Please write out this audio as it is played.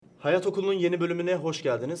Hayat Okulu'nun yeni bölümüne hoş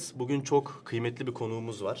geldiniz. Bugün çok kıymetli bir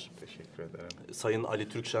konuğumuz var. Teşekkür ederim. Sayın Ali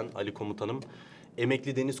Türkşen, Ali Komutanım.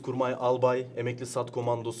 Emekli Denizkurmay Albay, emekli SAT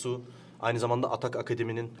Komandosu, aynı zamanda Atak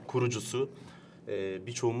Akademi'nin kurucusu.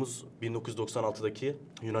 Birçoğumuz 1996'daki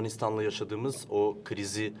Yunanistan'la yaşadığımız o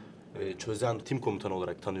krizi çözen tim komutanı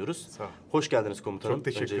olarak tanıyoruz. Sağ ol. Hoş geldiniz komutanım. Çok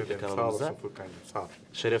teşekkür Öncelikle ederim. Sağ kanalımıza. olasın Furkan'cığım. Sağ ol.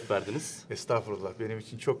 Şeref verdiniz. Estağfurullah. Benim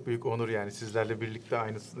için çok büyük onur yani sizlerle birlikte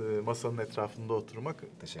aynı masanın etrafında oturmak.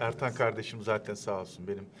 Teşekkür Ertan ederiz. kardeşim zaten sağ olsun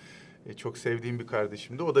benim çok sevdiğim bir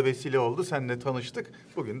kardeşimdi. O da vesile oldu. Seninle tanıştık.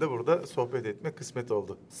 Bugün de burada sohbet etmek kısmet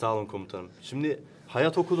oldu. Sağ olun komutanım. Şimdi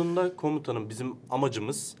Hayat Okulu'nda komutanım bizim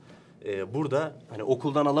amacımız burada hani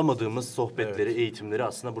okuldan alamadığımız sohbetleri, Evet. eğitimleri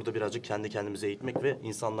aslında burada birazcık kendi kendimize eğitmek ve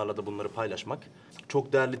insanlarla da bunları paylaşmak.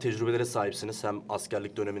 Çok değerli tecrübelere sahipsiniz. Hem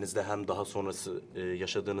askerlik döneminizde hem daha sonrası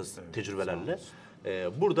yaşadığınız tecrübelerle.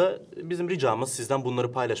 Burada bizim ricamız sizden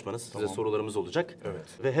bunları paylaşmanız. Size sorularımız olacak. Evet.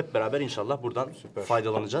 Ve hep beraber inşallah buradan Süper.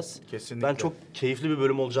 faydalanacağız. Kesinlikle. Ben çok keyifli bir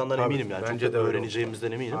bölüm olacağından Tabii, eminim yani. bence Çok de öyle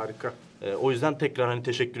öğreneceğimizden eminim. Harika. O yüzden tekrar hani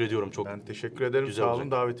teşekkür ediyorum çok. Ben teşekkür ederim. Güzel Sağ olun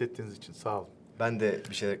olacak. davet ettiğiniz için. Sağ olun. Ben de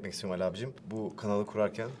bir şeyler eklemek istiyorum Ali abicim. Bu kanalı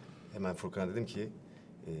kurarken hemen Furkan'a dedim ki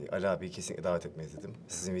Ali abiyi kesinlikle davet etmeyiz dedim.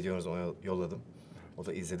 Sizin videonuzu ona yolladım. O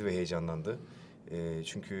da izledi ve heyecanlandı.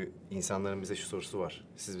 Çünkü insanların bize şu sorusu var.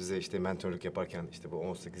 Siz bize işte mentörlük yaparken işte bu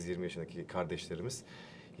 18-20 yaşındaki kardeşlerimiz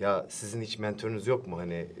ya sizin hiç mentörünüz yok mu?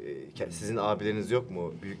 Hani sizin abileriniz yok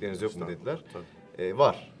mu? Büyükleriniz yok mu dediler.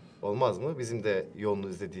 Var. Olmaz mı? Bizim de yolunu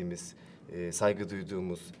izlediğimiz, saygı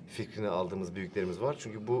duyduğumuz, fikrini aldığımız büyüklerimiz var.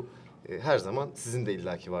 Çünkü bu her zaman sizin de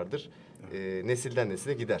illaki vardır. Nesilden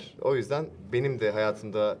nesile gider. O yüzden benim de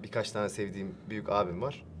hayatımda birkaç tane sevdiğim büyük abim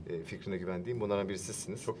var. Fikrine güvendiğim. Bunlardan biri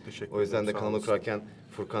sizsiniz. Çok teşekkür O yüzden ederim, de sağ kanalı olasın. kurarken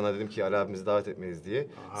Furkan'a dedim ki Ali abimizi davet etmeliyiz diye.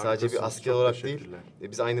 Sadece Harikasınız, bir asker çok olarak değil, teşekkürler.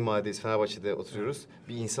 biz aynı mahalledeyiz, Fenerbahçe'de oturuyoruz.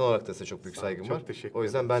 Bir insan olarak da size çok büyük saygım çok var. teşekkür O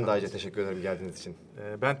yüzden ederim, ben sağ de ayrıca olasın. teşekkür ederim geldiğiniz için.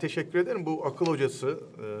 Ben teşekkür ederim. Bu akıl hocası,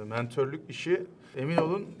 mentörlük işi emin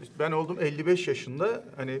olun ben oldum 55 yaşında.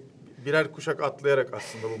 Hani birer kuşak atlayarak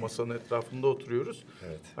aslında bu masanın etrafında oturuyoruz.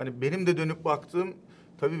 Evet. Hani benim de dönüp baktığım,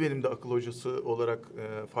 tabii benim de akıl hocası olarak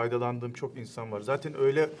faydalandığım çok insan var. Zaten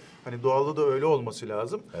öyle hani doğalda da öyle olması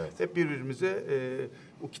lazım. Evet. Hep birbirimize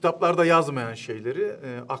o kitaplarda yazmayan şeyleri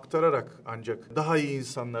aktararak ancak daha iyi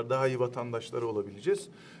insanlar, daha iyi vatandaşları olabileceğiz.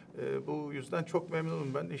 Bu yüzden çok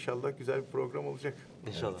memnunum ben. İnşallah güzel bir program olacak.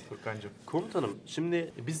 İnşallah. Furkan'cığım. Komutanım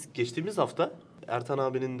şimdi biz geçtiğimiz hafta Ertan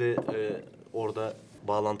abinin de orada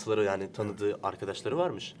bağlantıları yani tanıdığı arkadaşları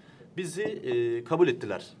varmış. Bizi kabul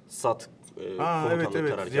ettiler SAT komutanlık Evet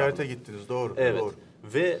karargahına. ziyarete gittiniz doğru. Evet Doğru.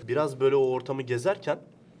 ve biraz böyle o ortamı gezerken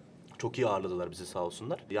çok iyi ağırladılar bizi sağ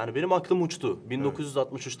olsunlar. Yani benim aklım uçtu.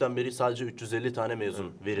 1963'ten beri sadece 350 tane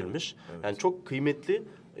mezun verilmiş. Yani çok kıymetli.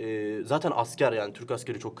 Zaten asker yani Türk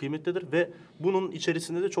askeri çok kıymetlidir ve bunun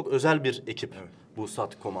içerisinde de çok özel bir ekip bu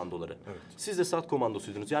SAT komandoları. Siz de SAT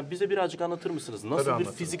komandosuydunuz. Yani bize birazcık anlatır mısınız? Nasıl bir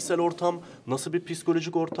anlatırım. fiziksel ortam, nasıl bir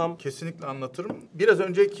psikolojik ortam? Kesinlikle anlatırım. Biraz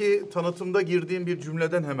önceki tanıtımda girdiğim bir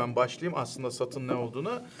cümleden hemen başlayayım aslında SAT'ın ne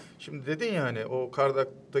olduğunu. Şimdi dedin ya hani o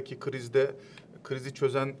Kardak'taki krizi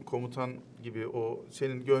çözen komutan gibi o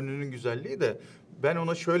senin gönlünün güzelliği de ben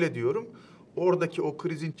ona şöyle diyorum. Oradaki o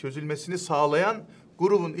krizin çözülmesini sağlayan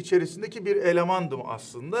grubun içerisindeki bir elemandım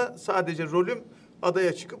aslında. Sadece rolüm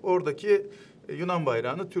adaya çıkıp oradaki Yunan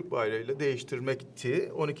bayrağını Türk bayrağıyla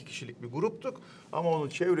değiştirmekti. 12 kişilik bir gruptuk ama onun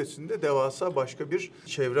çevresinde devasa başka bir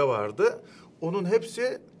çevre vardı. Onun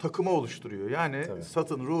hepsi takımı oluşturuyor. Yani Tabii.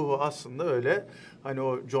 SAT'ın ruhu aslında öyle. Hani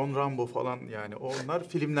o John Rambo falan yani onlar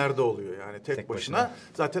filmlerde oluyor yani tek başına.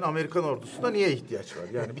 Zaten Amerikan ordusunda niye ihtiyaç var?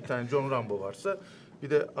 Yani bir tane John Rambo varsa bir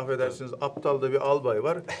de affedersiniz aptal da bir albay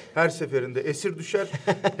var. Her seferinde esir düşer.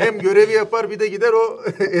 Hem görevi yapar bir de gider o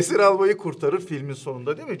esir albayı kurtarır filmin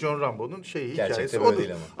sonunda değil mi? John Rambo'nun hikayesi Gerçekte böyle odur.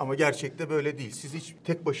 değil ama. Ama gerçekte böyle değil. Siz hiç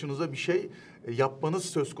tek başınıza bir şey yapmanız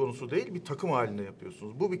söz konusu değil. Bir takım halinde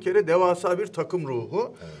yapıyorsunuz. Bu bir kere devasa bir takım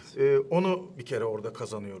ruhu. Onu bir kere orada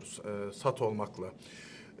kazanıyoruz SAT olmakla.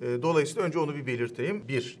 Dolayısıyla önce onu bir belirteyim.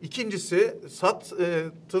 Bir. İkincisi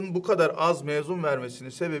SAT'ın bu kadar az mezun vermesinin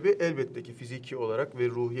sebebi elbette ki fiziki olarak ve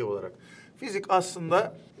ruhi olarak. Fizik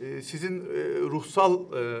aslında sizin ruhsal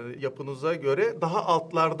yapınıza göre daha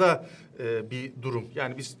altlarda bir durum.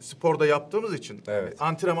 Yani biz sporda yaptığımız için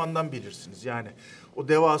antrenmandan bilirsiniz. Yani o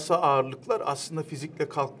devasa ağırlıklar aslında fizikle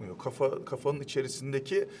kalkmıyor. Kafanın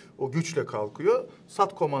içerisindeki o güçle kalkıyor.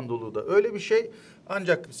 SAT komandoluğu da öyle bir şey.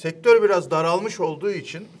 Ancak sektör biraz daralmış olduğu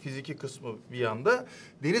için fiziki kısmı bir yanda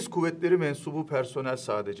deniz kuvvetleri mensubu personel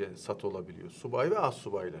sadece SAT olabiliyor. Subay ve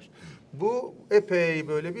astsubaylar. Bu epey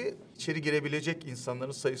böyle bir içeri girebilecek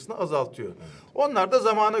insanların sayısını azaltıyor. Onlar da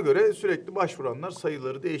zamana göre sürekli başvuranlar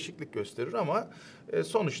sayıları değişiklik gösterir ama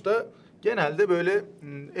sonuçta genelde böyle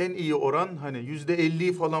en iyi oran hani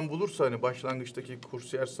 %50'yi falan bulursa hani başlangıçtaki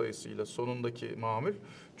kursiyer sayısıyla sonundaki mamul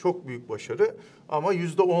çok büyük başarı. Ama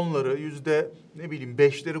 %10'ları,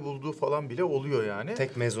 %5'leri bulduğu falan bile oluyor yani.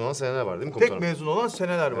 Tek mezun olan seneler var değil mi komutanım? Tek mezun olan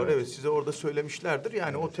seneler var. Evet. Evet, size orada söylemişlerdir.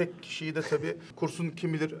 Yani o tek kişiyi de tabii kursun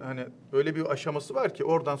kim bilir hani öyle bir aşaması var ki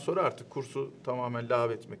oradan sonra artık kursu tamamen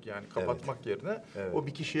lağvetmek yani kapatmak yerine o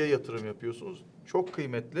bir kişiye yatırım yapıyorsunuz. Çok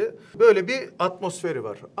kıymetli. Böyle bir atmosferi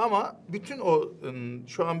var. Ama bütün o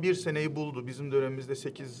şu an bir seneyi buldu. Bizim dönemimizde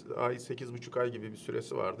 8 ay, 8,5 ay gibi bir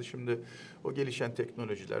süresi vardı. Şimdi o gelişen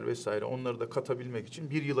teknolojiler vesaire onları da katabilmek için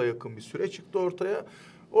bir yıla yakın bir süre çıktı ortaya.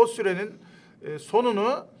 O sürenin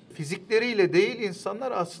sonunu fizikleriyle değil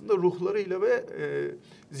insanlar aslında ruhlarıyla ve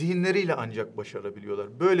zihinleriyle ancak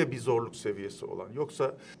başarabiliyorlar. Böyle bir zorluk seviyesi olan.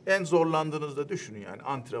 Yoksa en zorlandığınızda düşünün yani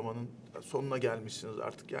antrenmanın sonuna gelmişsiniz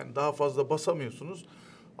artık. Yani daha fazla basamıyorsunuz.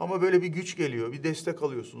 Ama böyle bir güç geliyor, bir destek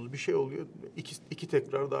alıyorsunuz, bir şey oluyor. İki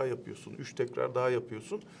tekrar daha yapıyorsun, 3 tekrar daha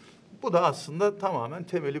yapıyorsun. Bu da aslında tamamen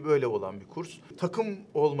temeli böyle olan bir kurs. Takım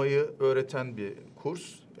olmayı öğreten bir kurs.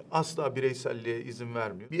 Asla bireyselliğe izin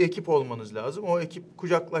vermiyor. Bir ekip olmanız lazım. O ekip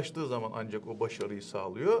kucaklaştığı zaman ancak o başarıyı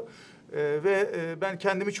sağlıyor. Ben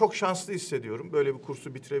kendimi çok şanslı hissediyorum böyle bir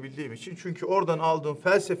kursu bitirebildiğim için. Çünkü oradan aldığım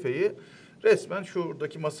felsefeyi resmen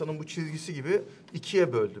şuradaki masanın bu çizgisi gibi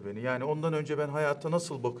ikiye böldü beni. Yani ondan önce ben hayata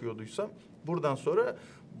nasıl bakıyorduysam buradan sonra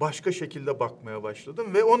başka şekilde bakmaya başladım.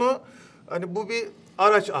 Ve onu hani bu bir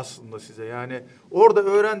araç aslında size. Yani orada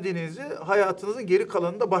öğrendiğinizi hayatınızın geri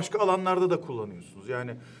kalanında başka alanlarda da kullanıyorsunuz.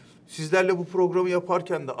 Yani sizlerle bu programı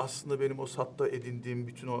yaparken de aslında benim o SAT'ta edindiğim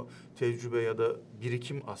bütün o tecrübe ya da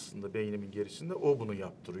birikim aslında beynimin gerisinde o bunu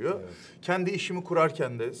yaptırıyor. Evet. Kendi işimi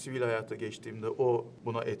kurarken de sivil hayata geçtiğimde o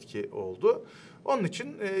buna etki oldu. Onun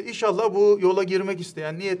için inşallah bu yola girmek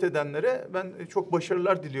isteyen, niyet edenlere ben çok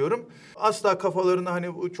başarılar diliyorum. Asla kafalarına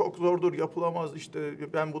hani bu çok zordur, yapılamaz işte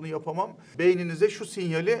ben bunu yapamam. Beyninize şu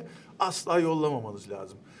sinyali asla yollamamanız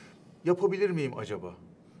lazım. Yapabilir miyim acaba?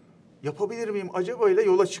 Yapabilir miyim acaba ile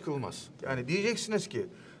yola çıkılmaz. Yani diyeceksiniz ki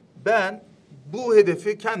ben bu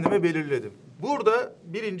hedefi kendime belirledim. Burada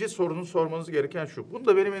birinci sorunu sormanız gereken şu.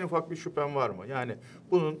 Bunda benim en ufak bir şüphem var mı? Yani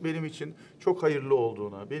bunun benim için çok hayırlı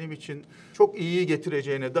olduğuna, benim için çok iyiyi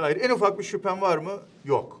getireceğine dair en ufak bir şüphem var mı?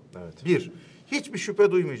 Yok. Evet. Bir, hiçbir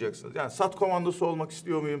şüphe duymayacaksınız. Yani SAT komandosu olmak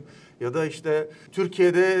istiyor muyum? Ya da işte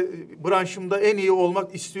Türkiye'de branşımda en iyi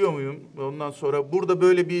olmak istiyor muyum? Ondan sonra burada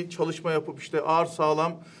böyle bir çalışma yapıp işte ağır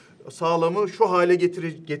sağlamı şu hale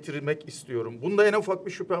getirmek istiyorum. Bunda en ufak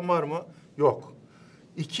bir şüphem var mı? Yok.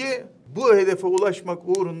 İki, bu hedefe ulaşmak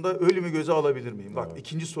uğrunda ölümü göze alabilir miyim? Bak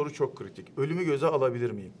ikinci soru çok kritik. Ölümü göze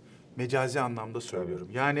alabilir miyim? Mecazi anlamda söylüyorum.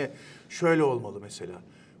 Yani şöyle olmalı mesela.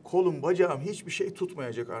 Kolum, bacağım hiçbir şey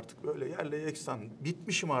tutmayacak artık. Böyle yerle yeksan.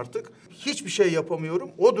 Bitmişim artık. Hiçbir şey yapamıyorum.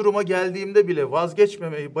 O duruma geldiğimde bile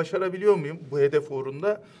vazgeçmemeyi başarabiliyor muyum bu hedef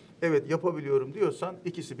uğrunda? Evet yapabiliyorum diyorsan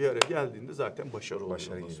ikisi bir araya geldiğinde zaten başarı oluyor.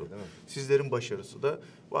 Başarı geliyor, değil mi? Sizlerin başarısı da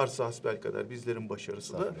varsa hasbelkader bizlerin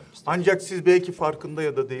başarısı da. Ancak siz belki farkında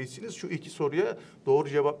ya da değilsiniz. Şu iki soruya doğru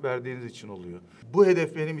cevap verdiğiniz için oluyor. Bu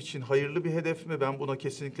hedef benim için hayırlı bir hedef mi? Ben buna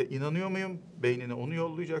kesinlikle inanıyor muyum? Beynine onu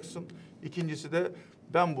yollayacaksın. İkincisi de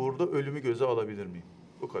ben burada ölümü göze alabilir miyim?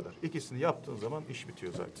 Bu kadar. İkisini yaptığın zaman iş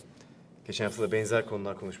bitiyor zaten. Geçen hafta da benzer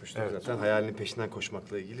konular konuşmuştuk zaten. Hayalinin peşinden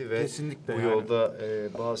koşmakla ilgili ve kesinlikle bu yani. yolda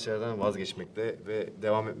bazı şeylerden vazgeçmekle ve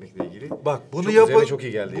devam etmekle ilgili. Bak bunu çok yapın. Çok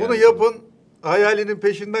iyi geldi bunu yani. yapın. Hayalinin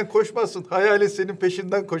peşinden koşmazsın. Hayalin senin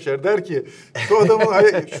peşinden koşar. Der ki şu adamın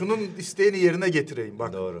şunun isteğini yerine getireyim.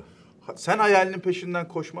 Bak. Doğru. Sen hayalinin peşinden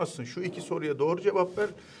koşmazsın. Şu iki soruya doğru cevap ver.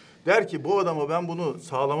 Der ki bu adama ben bunu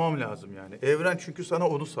sağlamam lazım yani. Evren çünkü sana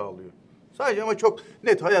onu sağlıyor. Sadece ama çok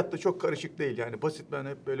net hayatta çok karışık değil yani. Basit ben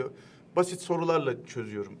hep böyle basit sorularla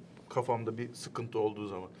çözüyorum kafamda bir sıkıntı olduğu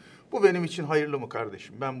zaman. Bu benim için hayırlı mı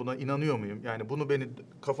kardeşim? Ben buna inanıyor muyum? Yani bunu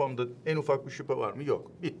kafamda en ufak bir şüphe var mı?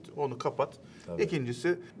 Yok. Bitti. Onu kapat. Tabii.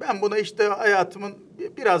 İkincisi ben buna işte hayatımın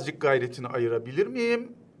birazcık gayretini ayırabilir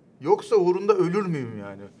miyim? Yoksa uğrunda ölür müyüm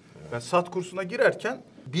yani? Ben SAT kursuna girerken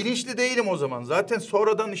bilinçli değilim o zaman. Zaten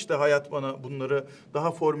sonradan işte hayat bana bunları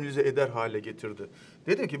daha formülize eder hale getirdi.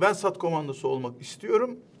 Dedim ki ben SAT komandosu olmak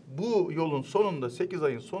istiyorum. Bu yolun sonunda 8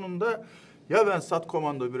 ayın sonunda ya ben SAT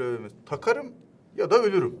komando bürevimi takarım ya da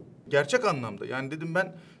ölürüm. Gerçek anlamda. Yani dedim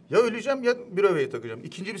ben ya öleceğim ya büreveyi takacağım.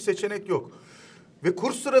 İkinci bir seçenek yok. Ve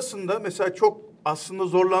kurs sırasında mesela çok aslında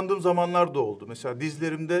zorlandığım zamanlar da oldu. Mesela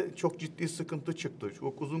dizlerimde çok ciddi sıkıntı çıktı.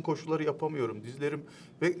 Çok uzun koşuları yapamıyorum dizlerim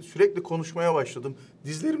ve sürekli konuşmaya başladım.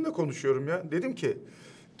 Dizlerimle konuşuyorum ya. Dedim ki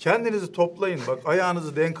kendinizi toplayın bak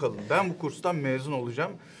ayağınızı denk alın. Ben bu kurstan mezun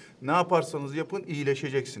olacağım. Ne yaparsanız yapın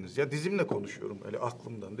iyileşeceksiniz. Ya dizimle konuşuyorum öyle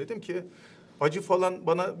aklımdan. Dedim ki acı falan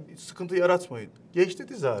bana sıkıntı yaratmayın. Geçti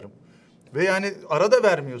diz ağrım. Ve yani arada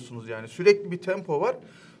vermiyorsunuz yani. Sürekli bir tempo var.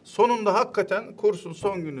 Sonunda hakikaten kursun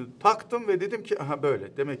son günü taktım ve dedim ki aha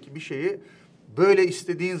böyle. Demek ki bir şeyi böyle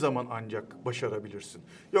istediğin zaman ancak başarabilirsin.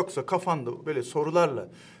 Yoksa kafanda böyle sorularla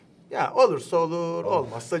ya olursa olur,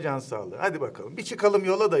 olmazsa can sağlığı. Hadi bakalım bir çıkalım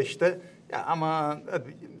yola da işte. Ya aman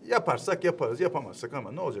hadi yaparsak yaparız, yapamazsak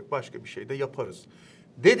ama ne olacak başka bir şey de yaparız.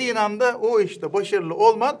 Dediğin anda o işte başarılı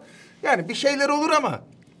olman yani bir şeyler olur ama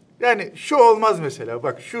yani şu olmaz mesela.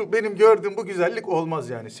 Bak şu benim gördüğüm bu güzellik olmaz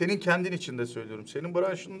yani. Senin kendin için de söylüyorum. Senin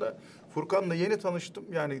branşında Furkan'la yeni tanıştım.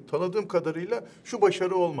 Yani tanıdığım kadarıyla şu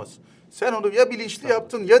başarı olmaz. Sen onu ya bilinçli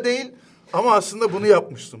yaptın ya değil ama aslında bunu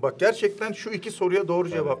yapmışsın. Bak gerçekten şu iki soruya doğru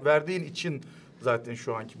cevap verdiğin için zaten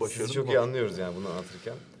şu anki başarın Sizi çok bu. iyi anlıyoruz yani bunu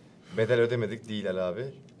anlatırken. Bedel ödemedik değil Ali abi.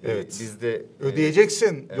 Evet. Biz de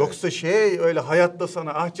Ödeyeceksin. evet. Yoksa öyle hayatta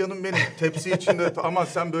sana ah canım benim tepsi içinde aman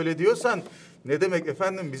sen böyle diyorsan ne demek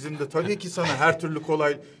efendim bizim de tabii ki sana her türlü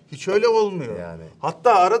kolay hiç öyle olmuyor. Yani.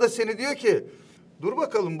 Hatta arada seni diyor ki dur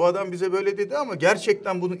bakalım bu adam bize böyle dedi ama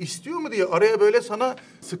gerçekten bunu istiyor mu diye araya böyle sana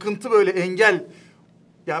sıkıntı böyle engel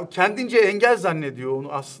ya kendince engel zannediyor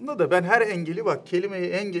onu aslında da ben her engeli bak kelimeyi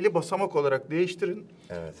engeli basamak olarak değiştirin.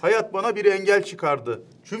 Evet. Hayat bana bir engel çıkardı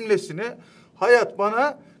cümlesini hayat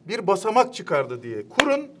bana bir basamak çıkardı diye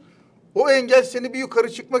kurun. O engel seni bir yukarı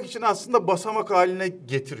çıkmak için aslında basamak haline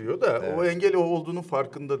getiriyor da Evet. o engel o olduğunun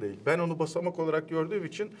farkında değil. Ben onu basamak olarak gördüğüm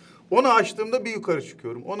için onu açtığımda bir yukarı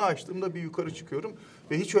çıkıyorum. Onu açtığımda bir yukarı çıkıyorum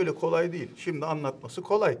ve hiç öyle kolay değil. Şimdi anlatması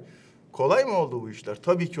kolay. Kolay mı oldu bu işler?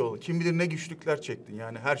 Tabii ki oldu. Kim bilir ne güçlükler çektin.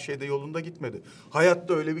 Yani her şeyde yolunda gitmedi.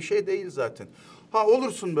 Hayatta öyle bir şey değil zaten. Ha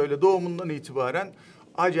olursun böyle doğumundan itibaren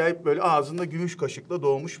acayip böyle ağzında gümüş kaşıkla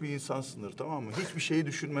doğmuş bir insansındır tamam mı? Hiçbir şeyi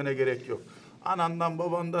düşünmene gerek yok. Anandan,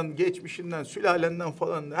 babandan, geçmişinden, sülalenden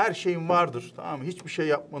falan her şeyin vardır tamam mı? Hiçbir şey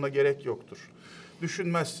yapmana gerek yoktur.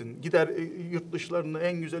 Düşünmezsin. Gider yurt dışlarında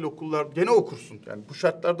en güzel okullar gene okursun. Yani bu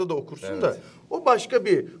şartlarda da okursun da Evet. o başka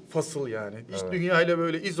bir fasıl yani. Hiç Evet. dünyayla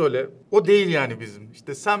böyle izole. O değil yani bizim.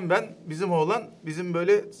 İşte sen ben bizim oğlan bizim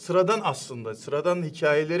böyle sıradan aslında sıradan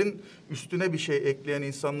hikayelerin üstüne bir şey ekleyen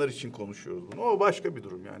insanlar için konuşuyoruz bunu. O başka bir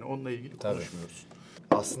durum yani. Onunla ilgili Tabii. konuşmuyoruz.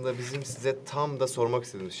 aslında bizim size tam da sormak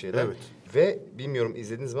istediğimiz şeyler. Evet. Ve bilmiyorum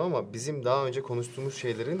izlediniz mi ama bizim daha önce konuştuğumuz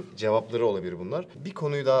şeylerin cevapları olabilir bunlar. Bir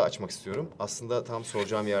konuyu daha açmak istiyorum. Aslında tam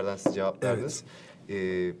soracağım yerden siz cevap verdiniz.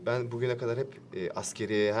 Ben bugüne kadar hep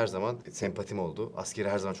askeriye her zaman sempatim oldu. Askeri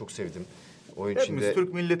her zaman çok sevdim. Oyun Hepimiz içinde...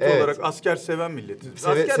 Türk milleti Evet. olarak asker seven milletiz.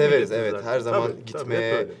 Severiz milletiz evet zaten. her zaman Tabii, tabii,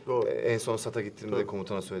 gitmeye hep öyle, doğru. en son SAT'a gittiğimde de Tabii.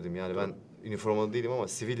 komutana söyledim yani ben üniformalı değilim ama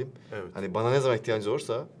sivilim. Evet. Hani bana ne zaman ihtiyacınız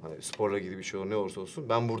olursa hani sporla ilgili bir şey olur ne olursa olsun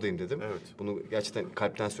ben buradayım dedim. Evet. Bunu gerçekten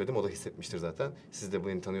kalpten söyledim o da hissetmiştir zaten. Siz de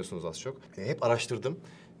beni tanıyorsunuz az çok. Hep araştırdım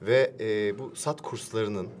ve bu SAT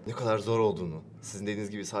kurslarının ne kadar zor olduğunu sizin dediğiniz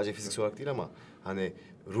gibi sadece fiziksel olarak değil ama hani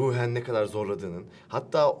ruhen ne kadar zorladığının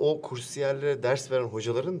hatta o kursiyerlere ders veren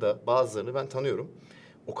hocaların da bazılarını ben tanıyorum.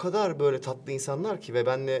 O kadar böyle tatlı insanlar ki ve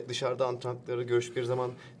benle dışarıda antrenörleri görüştükleri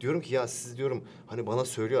zaman diyorum ki ya siz diyorum hani bana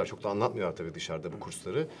söylüyorlar çok da anlatmıyorlar tabii dışarıda bu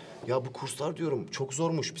kursları. Ya bu kurslar diyorum çok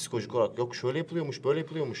zormuş psikolojik olarak. Yok şöyle yapılıyormuş böyle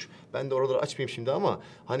yapılıyormuş. Ben de oraları açmayayım şimdi ama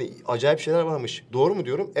hani acayip şeyler varmış. Doğru mu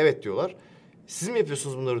diyorum? Evet diyorlar. Siz mi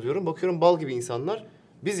yapıyorsunuz bunları diyorum. Bakıyorum bal gibi insanlar.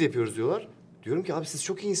 Biz yapıyoruz diyorlar. Diyorum ki abi siz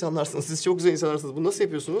çok iyi insanlarsınız. Siz çok güzel insanlarsınız. Bunu nasıl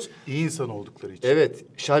yapıyorsunuz? İyi insan oldukları için. Evet,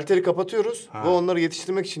 şalteri kapatıyoruz Ha. ve onları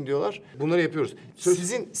yetiştirmek için diyorlar. Bunları yapıyoruz.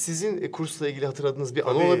 Sizin kursla ilgili hatırladığınız bir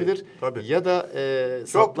anı Tabii, olabilir. tabii. Ya da Çok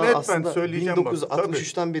SAT'lar net ben aslında söyleyeceğim bak,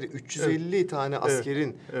 1963'ten beri 350 tane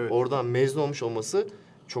askerin evet. oradan mezun olmuş olması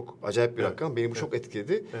çok acayip bir Evet, rakam. Beni bu çok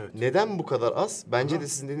etkiledi. Evet. Neden bu kadar az? Bence Aha. de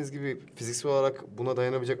sizin dediğiniz gibi fiziksel olarak buna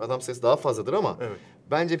dayanabilecek adam sayısı daha fazladır ama Evet.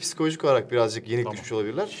 bence psikolojik olarak birazcık yenik Tamam. düşmüş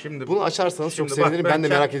olabilirler. Şimdi- Bunu açarsanız çok Şimdi bak, sevinirim. Ben de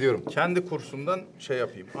merak ediyorum. Kendi kursumdan şey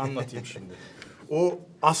yapayım, anlatayım şimdi. O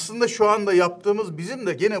aslında şu anda yaptığımız bizim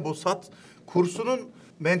de gene bu SAT kursunun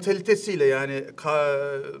mentalitesiyle yani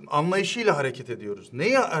anlayışıyla hareket ediyoruz.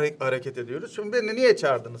 Neyi hareket ediyoruz? Şimdi beni niye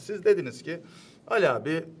çağırdınız? Siz dediniz ki Ali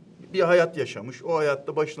abi bir hayat yaşamış. O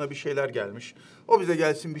hayatta başına bir şeyler gelmiş. O bize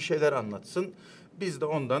gelsin bir şeyler anlatsın. Biz de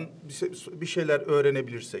ondan bir şeyler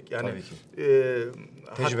öğrenebilirsek. Yani Tabii ki.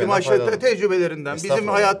 haddim Tecrübeden aşağı faydalanın. tecrübelerinden bizim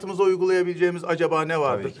Estağfurullah. hayatımıza uygulayabileceğimiz acaba ne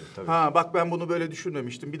vardır? Tabii ki, tabii Ha bak ben bunu böyle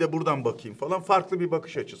düşünmemiştim. Bir de buradan bakayım falan. Farklı bir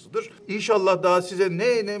bakış açısıdır. İnşallah daha size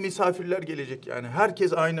ne misafirler gelecek yani.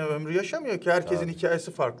 Herkes aynı ömrü yaşamıyor ki. Herkesin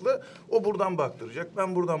hikayesi farklı. O buradan baktıracak.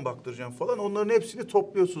 Ben buradan baktıracağım falan. Onların hepsini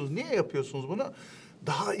topluyorsunuz. Niye yapıyorsunuz bunu?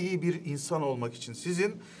 daha iyi bir insan olmak için,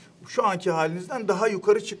 sizin şu anki halinizden daha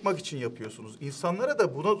yukarı çıkmak için yapıyorsunuz. İnsanlara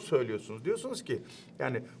da bunu söylüyorsunuz. Diyorsunuz ki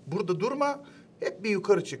yani burada durma, hep bir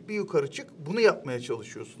yukarı çık, bir yukarı çık. Bunu yapmaya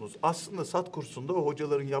çalışıyorsunuz. Aslında SAT kursunda o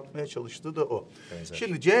hocaların yapmaya çalıştığı da o. Benzer.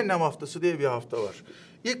 Şimdi cehennem haftası diye bir hafta var.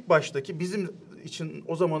 İlk baştaki bizim için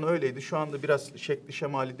o zaman öyleydi. Şu anda biraz şekli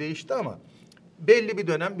şemali değişti ama belli bir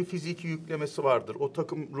dönem bir fiziki yüklemesi vardır. O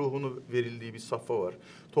takım ruhunu verildiği bir safha var.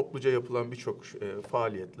 Topluca yapılan birçok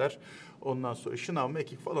faaliyetler. Ondan sonra şınav,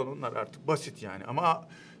 mekik falan onlar artık basit yani. Ama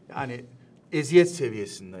yani eziyet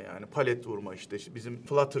seviyesinde yani palet vurma işte bizim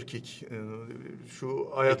flutter kick şu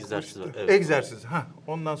ayak Egzersiz var, evet. egzersiz.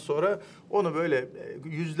 Ondan sonra onu böyle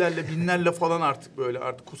yüzlerle binlerle falan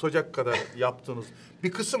artık kusacak kadar yaptığınız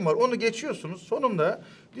bir kısım var. Onu geçiyorsunuz. Sonunda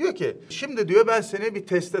diyor ki şimdi diyor ben seni bir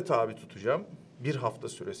teste tabi tutacağım. Bir hafta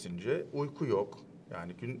süresince uyku yok.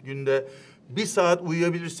 Yani günde 1 saat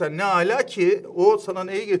uyuyabilirsen ne ala ki o sana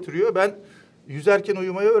neyi getiriyor? Ben yüzerken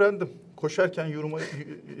uyumayı öğrendim. Koşarken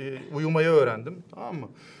uyumayı öğrendim. Tamam mı?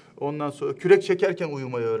 Ondan sonra kürek çekerken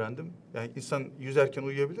uyumayı öğrendim. Yani insan yüzerken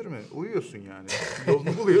uyuyabilir mi? Uyuyorsun yani.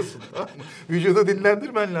 Yolunu buluyorsun. Tamam mı? Vücudu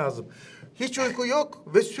dinlendirmen lazım. Hiç uyku yok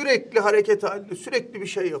ve sürekli hareket halinde, sürekli bir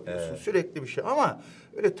şey yapıyorsun. Evet. Sürekli bir şey ama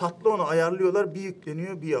öyle tatlı onu ayarlıyorlar. Bir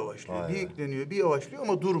yükleniyor, bir yavaşlıyor. Aynen. Bir yükleniyor, bir yavaşlıyor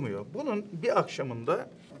ama durmuyor. Bunun bir akşamında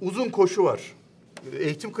uzun koşu var.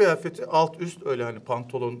 Eğitim kıyafeti alt üst öyle hani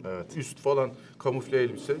pantolon Evet. üst falan kamufle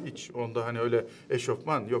elbise hiç onda hani öyle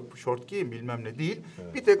eşofman yok şort giyin bilmem ne değil.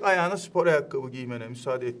 Evet. Bir tek ayağına spor ayakkabı giymene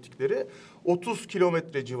müsaade ettikleri 30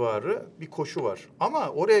 kilometre civarı bir koşu var. Ama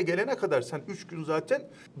oraya gelene kadar sen 3 gün zaten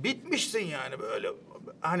bitmişsin yani böyle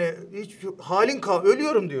hani hiç halin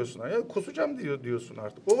ölüyorum diyorsun. Ya kusacağım diyorsun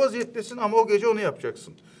artık. O vaziyettesin ama o gece onu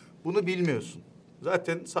yapacaksın. Bunu bilmiyorsun.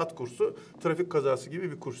 Zaten SAT kursu trafik kazası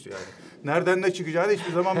gibi bir kurs yani. Nereden ne çıkacağını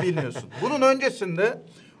hiçbir zaman bilmiyorsun. Bunun öncesinde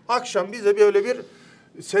akşam bize böyle bir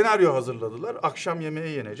senaryo hazırladılar. Akşam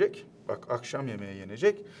yemeği yenecek. Bak akşam yemeği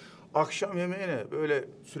yenecek. Akşam yemeğine böyle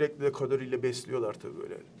sürekli de kaloriyle besliyorlar tabii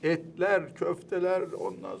böyle. Etler, köfteler,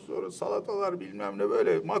 ondan sonra salatalar bilmem ne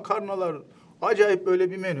böyle makarnalar. Acayip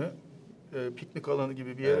böyle bir menü. Piknik alanı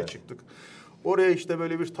gibi bir yere Evet. çıktık. Oraya işte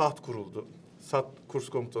böyle bir taht kuruldu. SAT kurs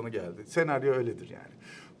komutanı geldi. Senaryo öyledir yani.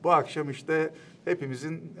 Bu akşam işte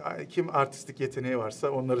hepimizin kim artistik yeteneği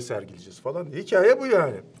varsa onları sergileyeceğiz falan. Hikaye bu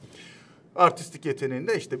yani. Artistik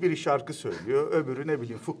yeteneğinde işte biri şarkı söylüyor, öbürü ne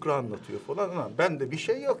bileyim fıkra anlatıyor falan. Ulan ben de bir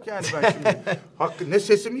şey yok yani ben şimdi ne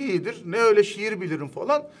sesim iyidir ne öyle şiir bilirim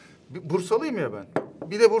falan. Bursalıyım ya ben.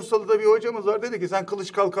 Bir de Bursalı'da bir hocamız var dedi ki sen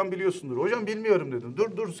kılıç kalkan biliyorsundur. Hocam bilmiyorum dedim.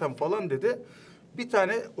 Dur sen falan dedi. Bir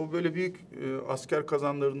tane o böyle büyük asker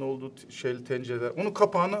kazanlarının olduğu tencereler. Onun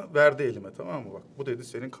kapağını verdi elime tamam mı bak. Bu dedi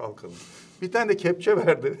senin kalkanın. Bir tane de kepçe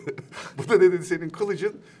verdi. Bu da dedi senin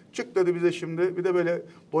kılıcın. Çık dedi bize şimdi. Bir de böyle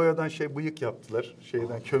boyadan bıyık yaptılar.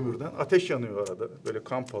 Kömürden. Ateş yanıyor arada. Böyle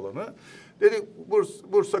kamp alanı. Dedi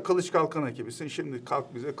Bursa kılıç kalkan ekibisin. Şimdi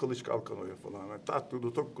kalk bize kılıç kalkan oyun falan.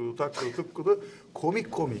 Takkudu tukkudu.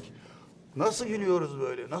 Komik. Nasıl gülüyoruz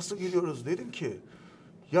böyle? Nasıl gülüyoruz dedim ki.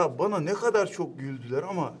 Ya bana ne kadar çok güldüler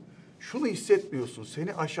ama şunu hissetmiyorsun.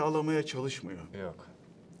 Seni aşağılamaya çalışmıyor. Yok.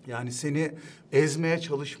 Yani seni ezmeye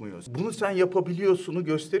çalışmıyor. Bunu sen yapabiliyorsunu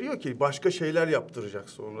gösteriyor ki başka şeyler yaptıracak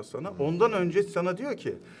sonra sana. Ondan önce sana diyor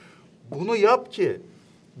ki bunu yap ki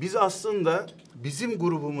biz aslında bizim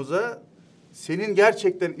grubumuza senin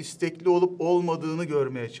gerçekten istekli olup olmadığını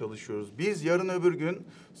görmeye çalışıyoruz. Biz yarın öbür gün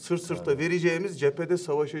sırt sırta vereceğimiz cephede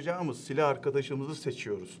savaşacağımız silah arkadaşımızı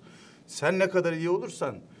seçiyoruz. Sen ne kadar iyi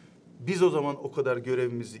olursan biz o zaman o kadar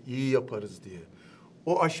görevimizi iyi yaparız diye.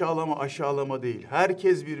 O aşağılama değil.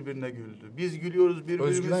 Herkes birbirine güldü. Biz gülüyoruz birbirimize.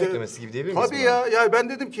 Özgüven eklemesi gibi diyebilir miyiz Tabii buna? ya ben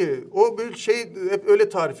dedim ki o böyle hep öyle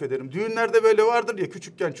tarif ederim. Düğünlerde böyle vardır ya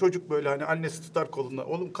küçükken çocuk böyle hani annesi tutar kolundan.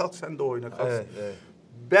 Oğlum kalk sen de oyna kalk. Evet.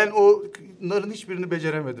 Ben onların hiçbirini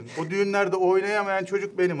beceremedim. O düğünlerde oynayamayan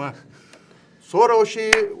çocuk benim ha. Sonra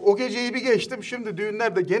o geceyi bir geçtim. Şimdi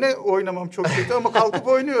düğünlerde gene oynamam çok kötü ama kalkıp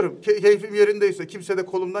oynuyorum. Keyfim yerindeyse kimse de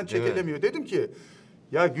kolumdan Değil mi? çekelemiyor. Dedim ki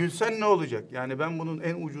ya gülsen ne olacak? Yani ben bunun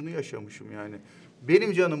en ucunu yaşamışım yani.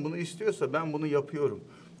 Benim canım bunu istiyorsa ben bunu yapıyorum.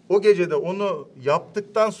 O gece de onu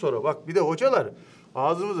yaptıktan sonra bak bir de hocalar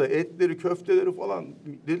ağzımıza etleri, köfteleri falan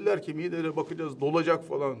dediler ki mideye bakacağız dolacak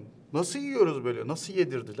falan. Nasıl yiyoruz böyle? Nasıl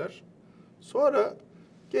yedirdiler? Sonra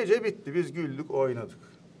gece bitti. Biz güldük, oynadık.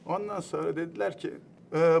 Ondan sonra dediler ki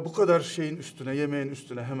bu kadar şeyin üstüne, yemeğin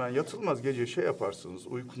üstüne hemen yatılmaz. Gece yaparsınız,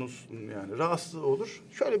 uykunuz yani rahatsız olur.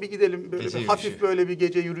 Şöyle bir gidelim, böyle Gece bir yürüyüşü. hafif böyle bir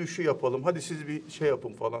gece yürüyüşü yapalım. Hadi siz bir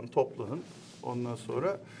yapın falan, toplanın. Ondan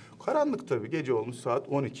sonra karanlık tabii, gece olmuş saat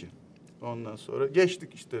 12. Ondan sonra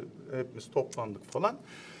geçtik işte hepimiz toplandık falan.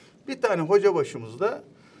 Bir tane hoca başımızda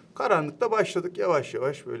karanlıkta başladık yavaş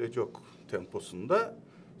yavaş böyle jog temposunda.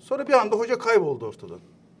 Sonra bir anda hoca kayboldu ortadan.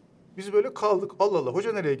 Biz böyle kaldık. Allah Allah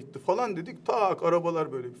hoca nereye gitti falan dedik. Tak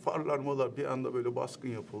arabalar böyle farlar molar bir anda böyle baskın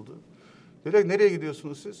yapıldı. Dediler nereye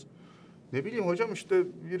gidiyorsunuz siz? Ne bileyim hocam işte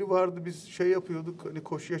biri vardı biz şey yapıyorduk hani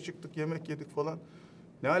koşuya çıktık yemek yedik falan.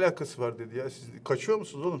 Ne alakası var dedi ya siz kaçıyor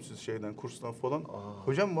musunuz oğlum siz şeyden kurstan falan.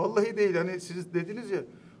 Hocam vallahi değil hani siz dediniz ya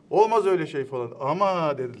olmaz öyle şey falan.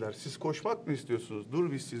 Ama dediler siz koşmak mı istiyorsunuz?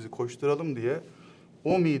 Dur biz sizi koşturalım diye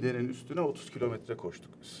o midenin üstüne 30 kilometre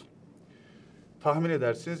koştuk biz. Tahmin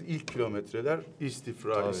edersiniz ilk kilometreler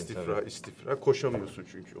istifra, Tabii, istifra, tabii. istifra. Koşamıyorsun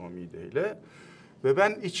çünkü o mideyle. Ve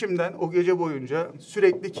ben içimden o gece boyunca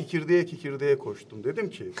sürekli kikirdiye koştum. Dedim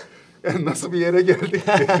ki yani nasıl bir yere geldik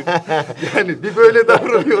ki? Yani bir böyle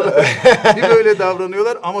davranıyorlar, bir böyle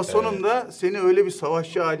davranıyorlar ama sonunda seni öyle bir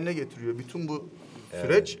savaşçı haline getiriyor. Bütün bu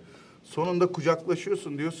süreç sonunda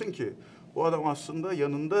kucaklaşıyorsun diyorsun ki bu adam aslında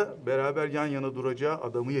yanında beraber yan yana duracağı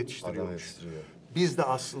adamı yetiştiriyormuş. Adam yetiştiriyor. Biz de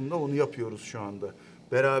aslında onu yapıyoruz şu anda.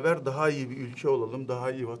 Beraber daha iyi bir ülke olalım,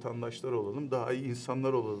 daha iyi vatandaşlar olalım, daha iyi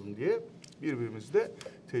insanlar olalım diye birbirimizle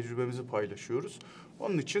tecrübemizi paylaşıyoruz.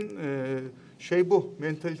 Onun için şey bu,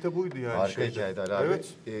 mentalite buydu yani. Harika hikayeydi Ali abi. Evet.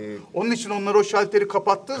 Ee, Onun için onlar o şalteri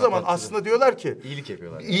kapattığı zaman Kapattı. aslında diyorlar ki İyilik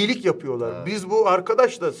yapıyorlar. İyilik yapıyorlar. Ha. Biz bu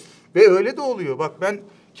arkadaşla ve öyle de oluyor. Bak ben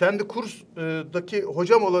kendi kurstaki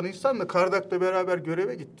hocam olan insanla Kardak'ta beraber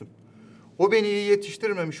göreve gittim. O beni iyi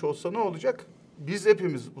yetiştirmemiş olsa ne olacak? Biz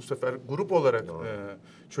hepimiz bu sefer grup olarak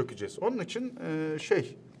çökeceğiz. Onun için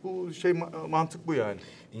mantık bu yani.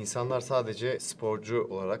 İnsanlar sadece sporcu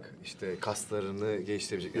olarak işte kaslarını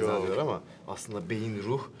geliştirebileceklerini Yok. zannediyorlar ama aslında beyin,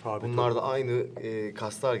 ruh Tabii, bunlar da aynı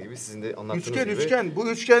kaslar gibi sizin de anlattığınız gibi Üçgen. Bu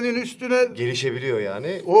üçgenin üstüne gelişebiliyor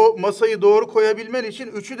yani. o masayı doğru koyabilmen için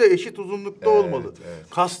üçü de eşit uzunlukta Evet, olmalı. evet.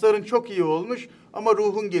 Kasların çok iyi olmuş ama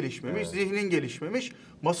ruhun gelişmemiş, Evet. zihnin gelişmemiş.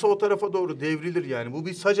 Masa o tarafa doğru devrilir yani. Bu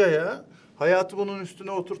bir sac ayağı. Hayatı bunun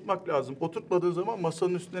üstüne oturtmak lazım. Oturtmadığın zaman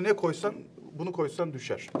masanın üstüne ne koysan, bunu koysan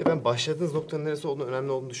düşer. Ben başladığınız noktanın neresi olduğunu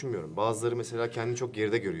önemli olduğunu düşünmüyorum. Bazıları mesela kendini çok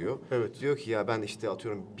geride görüyor. Evet. Diyor ki ya ben işte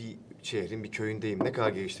atıyorum bir şehrin bir köyündeyim ne kadar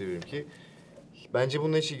geliştirebilirim ki? Bence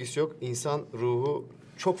bununla hiç ilgisi yok. İnsan ruhu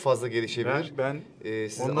çok fazla gelişebilir. Ben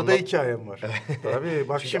Sizin onda da hikayem var. Tabii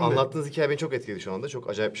bak Çünkü şimdi. anlattığınız hikaye beni çok etkiledi şu anda. Çok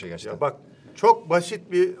acayip bir şey gerçekten. Ya bak çok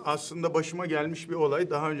basit bir aslında başıma gelmiş bir olay.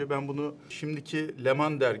 Daha önce ben bunu şimdiki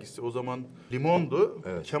Leman dergisi o zaman Limon'du.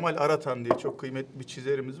 Evet. Kemal Aratan diye çok kıymetli bir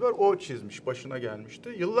çizerimiz var. O çizmiş başına gelmişti.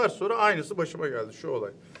 Yıllar sonra aynısı başıma geldi şu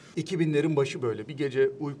olay. 2000'lerin başı böyle bir gece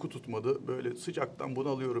uyku tutmadı. Böyle sıcaktan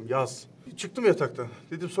bunalıyorum yaz. Çıktım yataktan.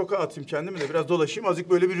 Dedim sokağa atayım kendimi de biraz dolaşayım.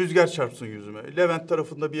 Azıcık böyle bir rüzgar çarpsın yüzüme. Levent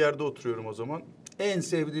tarafında bir yerde oturuyorum o zaman. En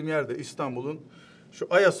sevdiğim yerde İstanbul'un şu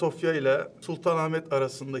Ayasofya ile Sultanahmet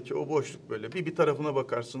arasındaki o boşluk böyle. Bir tarafına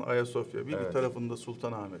bakarsın Ayasofya, bir Evet. tarafında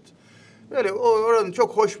Sultanahmet. Böyle oranın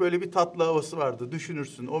çok hoş böyle bir tatlı havası vardı.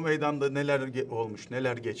 Düşünürsün o meydanda neler olmuş,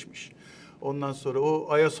 neler geçmiş. Ondan sonra o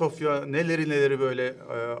Ayasofya neleri böyle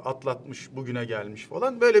atlatmış, bugüne gelmiş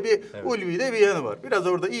falan. Böyle bir ulvi de bir yanı var. Biraz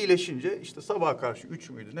orada iyileşince işte sabaha karşı 3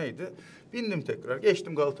 müydü neydi? Bindim tekrar,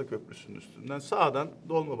 geçtim Galata Köprüsü'nün üstünden. Sağdan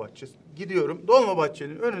Dolmabahçe gidiyorum.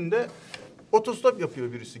 Dolmabahçe'nin önünde otostop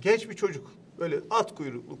yapıyor birisi. Genç bir çocuk. Böyle at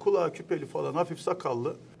kuyruklu, kulağı küpeli falan, hafif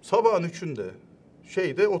sakallı. Sabahın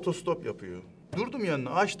 3'ünde otostop yapıyor. Durdum yanına,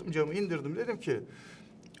 açtım camı, indirdim. Dedim ki,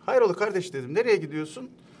 hayrola kardeş dedim, nereye gidiyorsun?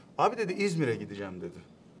 Abi dedi, İzmir'e gideceğim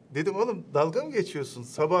dedi. Dedim oğlum dalga mı geçiyorsun?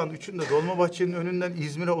 Sabahın 3'ünde Dolmabahçe'nin önünden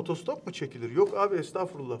İzmir'e otostop mu çekilir? Yok abi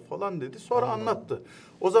estağfurullah falan dedi. Sonra anlattı.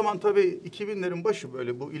 O zaman tabii 2000'lerin başı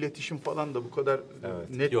böyle bu iletişim falan da bu kadar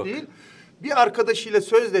net Yok. değil. Bir arkadaşıyla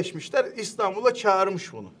sözleşmişler, İstanbul'a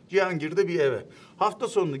çağırmış bunu. Cihangir'de bir eve. Hafta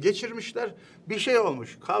sonunu geçirmişler, bir şey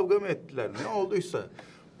olmuş, kavga mı ettiler, ne olduysa.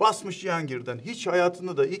 Basmış Cihangir'den, hiç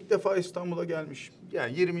hayatında da ilk defa İstanbul'a gelmiş.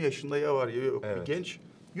 Yani 20 yaşında ya var ya yok bir genç.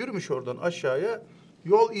 Yürümüş oradan aşağıya,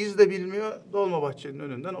 yol iz de bilmiyor, Dolmabahçe'nin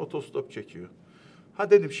önünden otostop çekiyor.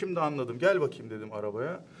 Ha dedim şimdi anladım, gel bakayım dedim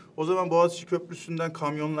arabaya. O zaman Boğaziçi Köprüsü'nden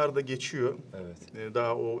kamyonlar da geçiyor. Evet.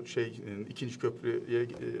 Daha o ikinci köprüye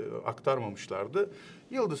aktarmamışlardı.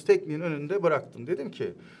 Yıldız Tekniğin önünde bıraktım. Dedim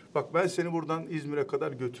ki bak ben seni buradan İzmir'e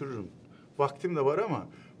kadar götürürüm. Vaktim de var ama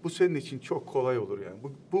bu senin için çok kolay olur yani.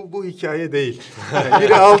 Bu hikaye değil. Yani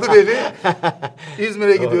biri aldı beni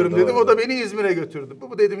İzmir'e gidiyorum dedim. O da beni İzmir'e götürdü.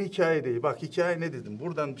 Bu dedim hikaye değil. Bak hikaye ne dedim.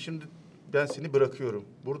 Buradan şimdi ben seni bırakıyorum.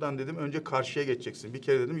 Buradan dedim önce karşıya geçeceksin. Bir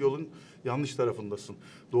kere dedim yolun yanlış tarafındasın.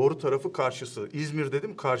 Doğru tarafı karşısı. İzmir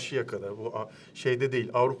dedim karşıya kadar. Bu şeyde değil,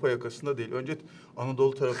 Avrupa yakasında değil. Önce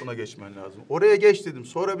Anadolu tarafına geçmen lazım. Oraya geç dedim.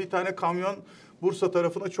 Sonra bir tane kamyon Bursa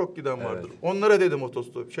tarafına çok giden vardır. Onlara dedim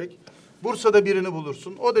otostop çek. Bursa'da birini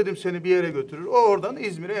bulursun. O dedim seni bir yere götürür. O oradan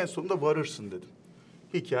İzmir'e en sonunda varırsın dedim.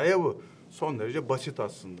 Hikaye bu. Son derece basit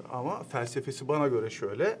aslında ama felsefesi bana göre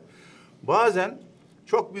şöyle. Bazen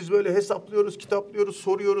çok biz böyle hesaplıyoruz, kitaplıyoruz,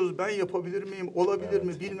 soruyoruz. Ben yapabilir miyim, olabilir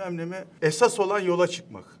mi, bilmem ne mi? Esas olan yola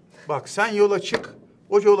çıkmak. Bak sen yola çık.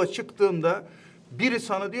 O yola çıktığında biri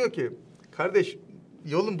sana diyor ki kardeş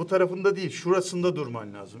yolun bu tarafında değil şurasında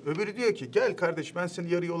durman lazım. Öbürü diyor ki gel kardeş ben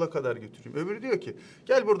seni yarı yola kadar götüreyim. Öbürü diyor ki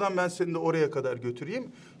gel buradan ben seni de oraya kadar götüreyim.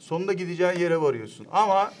 Sonunda gideceğin yere varıyorsun.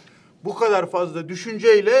 Ama bu kadar fazla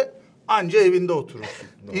düşünceyle anca evinde oturursun.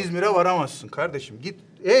 İzmir'e varamazsın kardeşim. Git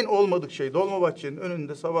en olmadık şey Dolmabahçe'nin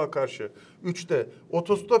önünde sabaha karşı 3'te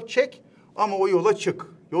otostop çek ama o yola çık.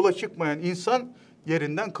 Yola çıkmayan insan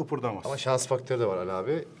yerinden kıpırdamaz. Ama şans faktörü de var Ali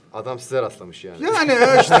abi. Adam size rastlamış yani.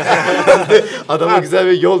 Yani işte. Adama güzel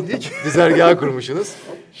bir yol güzergahı kurmuşsunuz.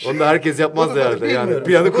 Onu da herkes yapmaz Bunu da herhalde. Yani bilmiyorum.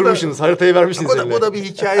 planı Bu da- kurmuşsunuz, haritayı vermişsiniz eline. O da bir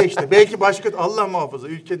hikaye işte. Belki başka Allah muhafaza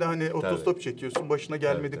ülkede hani otostop çekiyorsun başına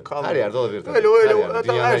gelmedik Tabii. kalmadı. Her yerde olabilir tabii. Öyle Her yerde,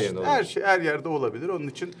 Hatta dünyanın her yerinde olabilir. her şey her yerde olabilir. Onun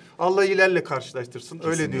için Allah ilerle karşılaştırsın. Öyle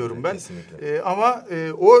Kesinlikle, diyorum ben. kesinlikle. Ama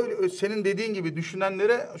o senin dediğin gibi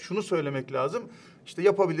düşünenlere şunu söylemek lazım. İşte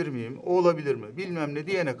yapabilir miyim? O olabilir mi? Bilmem ne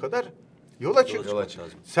diyene kadar yola çık. Yola çık.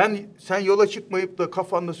 Sen yola çıkmayıp da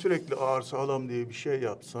kafanda sürekli ağır sağlam diye bir şey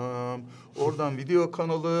yapsam, oradan video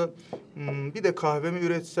kanalı, bir de kahvemi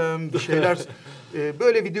üretsem, bir şeyler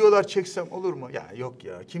böyle videolar çeksem olur mu? Ya yok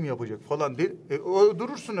ya kim yapacak falan değil. O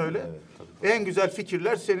durursun öyle. En güzel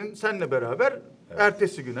fikirler senle beraber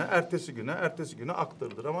ertesi güne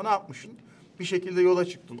aktarılır. Ama ne yapmışsın? Bir şekilde yola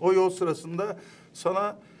çıktın. O yol sırasında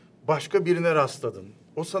sana başka birine rastladın.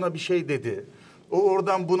 O sana bir şey dedi. O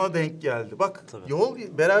oradan buna denk geldi. Bak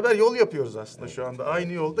beraber yol yapıyoruz aslında şu anda.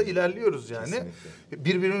 Aynı yolda ilerliyoruz yani. Kesinlikle.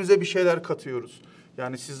 Birbirimize bir şeyler katıyoruz.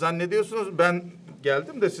 Yani siz zannediyorsunuz ben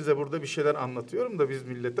geldim de size burada bir şeyler anlatıyorum da biz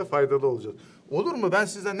millete faydalı olacağız. Olur mu? Ben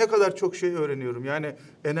sizden ne kadar çok şey öğreniyorum. Yani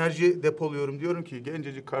enerji depoluyorum. Diyorum ki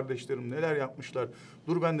gencecik kardeşlerim neler yapmışlar.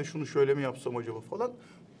 Dur ben de şunu şöyle mi yapsam acaba falan.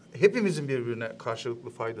 Hepimizin birbirine karşılıklı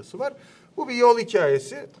faydası var. Bu bir yol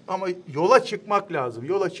hikayesi ama yola çıkmak lazım.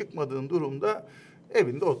 Yola çıkmadığın durumda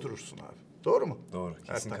evinde oturursun abi. Doğru mu? Doğru,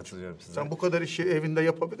 kesin Ertan'cığım, katılıyorum size. Sen bu kadar işi evinde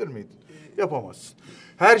yapabilir miydin? Yapamazsın.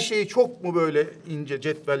 Her şeyi çok mu böyle ince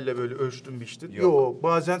cetvelle böyle ölçtün biçtin? Yok.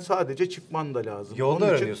 Bazen sadece çıkman da lazım. Yolda Onun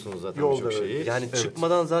için öğreniyorsunuz zaten yolda birçok şeyi. öğreniyorsun. Yani Evet.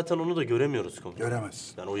 çıkmadan zaten onu da göremiyoruz komutanım.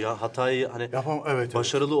 Göremez. Yani o hatayı hani Evet.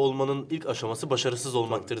 başarılı olmanın ilk aşaması başarısız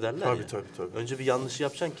olmaktır derler ya. Tabii. Önce bir yanlışı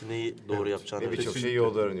yapacaksın ki neyi doğru yapacağını. Ve birçok Kesinlikle. şeyi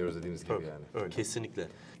yolda öğreniyoruz dediğimiz gibi Tabii, yani. öyle. Kesinlikle.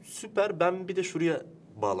 Süper. Ben bir de şuraya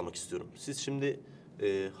bağlamak istiyorum. Siz şimdi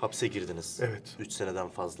hapse girdiniz. Evet. 3 seneden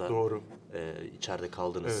fazla. Doğru. İçeride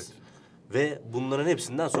kaldınız. Evet. Ve bunların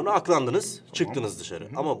hepsinden sonra aklandınız, çıktınız dışarı.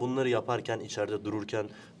 Ama bunları yaparken, içeride dururken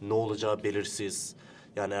ne olacağı belirsiz.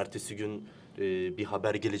 Yani ertesi gün bir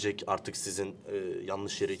haber gelecek artık sizin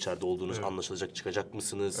yanlış yere içeride olduğunuz anlaşılacak, çıkacak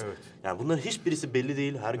mısınız? Evet. Yani bunların hiçbirisi belli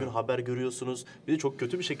değil. Her gün haber görüyorsunuz. Bir de çok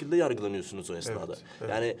kötü bir şekilde yargılanıyorsunuz o esnada.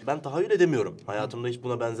 Yani ben tahayyül edemiyorum. Hayatımda hiç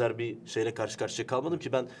buna benzer bir şeyle karşı karşıya kalmadım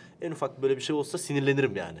ki ben en ufak böyle bir şey olsa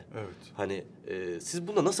sinirlenirim yani. Evet. Hani siz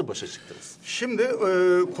buna nasıl başa çıktınız? Şimdi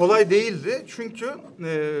kolay değildi çünkü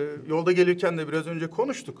yolda gelirken de biraz önce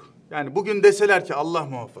konuştuk. Yani bugün deseler ki Allah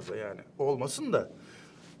muhafaza yani olmasın da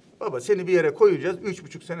baba seni bir yere koyacağız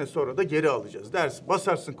 3,5 sene sonra da geri alacağız dersin.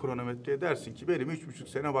 Basarsın kronometreye dersin ki benim 3,5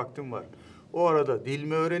 sene vaktim var. O arada dil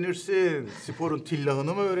mi öğrenirsin, sporun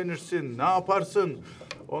tillahını mı öğrenirsin, ne yaparsın?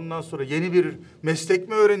 Ondan sonra yeni bir meslek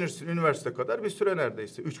mi öğrenirsin? Üniversite kadar bir süre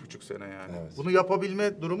neredeyse 3,5 sene yani. Evet. Bunu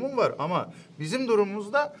yapabilme durumum var ama bizim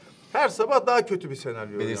durumumuzda her sabah daha kötü bir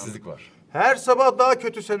senaryo. Belirsizlik var. Her sabah daha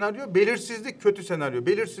kötü senaryo, belirsizlik kötü senaryo.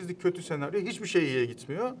 Belirsizlik kötü senaryo, hiçbir şey iyiye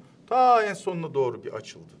gitmiyor. Ta en sonuna doğru bir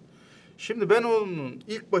açıldı. Şimdi ben onun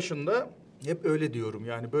ilk başında hep öyle diyorum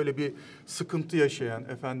yani böyle bir sıkıntı yaşayan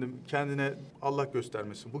efendim kendine Allah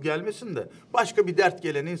göstermesin bu gelmesin de başka bir dert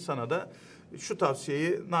gelen insana da şu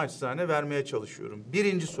tavsiyeyi naçizane vermeye çalışıyorum.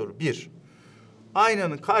 Birinci soru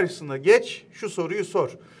aynanın karşısına geç şu soruyu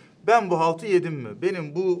sor. Ben bu haltı yedim mi?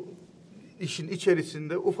 Benim bu işin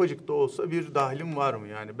içerisinde ufacık da olsa bir dahilim var mı?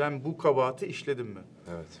 Yani ben bu kabahati işledim mi?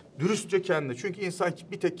 Evet. Dürüstçe kendine. Çünkü insan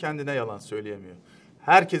bir tek kendine yalan söyleyemiyor.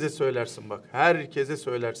 Herkese söylersin bak. Herkese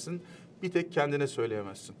söylersin. Bir tek kendine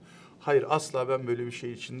söyleyemezsin. Hayır asla ben böyle bir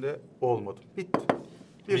şey içinde olmadım. Bitti.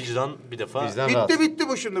 Vicdan bir defa. Vicdan rahat. Bitti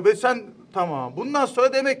bu şimdi. Sen tamam. Bundan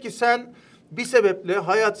sonra demek ki sen bir sebeple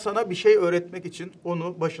hayat sana bir şey öğretmek için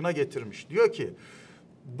onu başına getirmiş. Diyor ki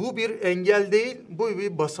bu bir engel değil, bu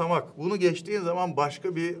bir basamak. Bunu geçtiğin zaman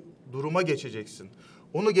başka bir duruma geçeceksin.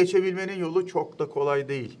 Onu geçebilmenin yolu çok da kolay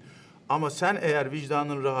değil. Ama sen eğer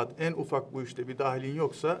vicdanın rahat, en ufak bu işte bir dahilin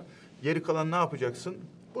yoksa Geri kalan ne yapacaksın?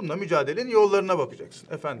 Bununla mücadelenin yollarına bakacaksın.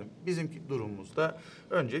 Efendim bizim durumumuzda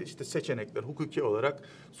önce işte seçenekler hukuki olarak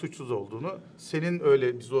suçsuz olduğunu, senin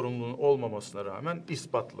öyle bir zorunluluğun olmamasına rağmen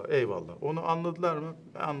ispatla. Eyvallah. Onu anladılar mı?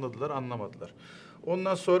 Anladılar, anlamadılar.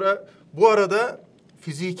 Ondan sonra bu arada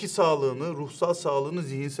fiziki sağlığını, ruhsal sağlığını,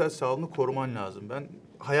 zihinsel sağlığını koruman lazım. Ben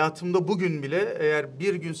hayatımda bugün bile eğer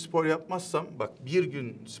bir gün spor yapmazsam, bak bir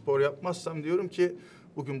gün spor yapmazsam diyorum ki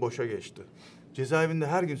bugün boşa geçti. Cezaevinde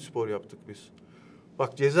her gün spor yaptık biz.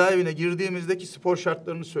 Bak cezaevine girdiğimizdeki spor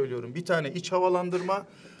şartlarını söylüyorum. Bir tane iç havalandırma,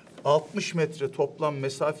 60 metre toplam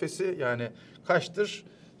mesafesi, yani kaçtır?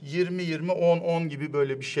 20-20-10-10 gibi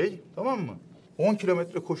böyle bir şey, tamam mı? 10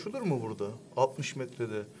 kilometre koşulur mu burada? 60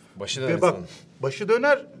 metrede. Başı Ve döner bak insanın. başı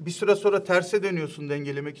döner, bir süre sonra terse dönüyorsun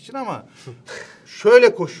dengelemek için ama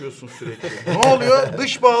şöyle koşuyorsun sürekli. Ne oluyor?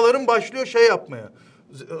 Dış bağların başlıyor şey yapmaya,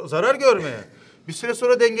 zarar görmeye. Bir süre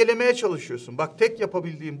sonra dengelemeye çalışıyorsun. Bak tek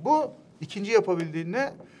yapabildiğim bu. İkinci yapabildiğin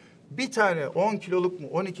ne? Bir tane 10 kiloluk mu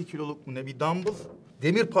 12 kiloluk mu ne bir dumbbell.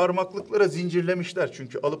 Demir parmaklıklara zincirlemişler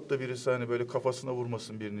çünkü alıp da birisi hani böyle kafasına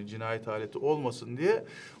vurmasın, birinin cinayet aleti olmasın diye.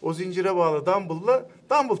 O zincire bağlı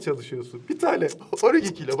dumbbell çalışıyorsun. Bir tane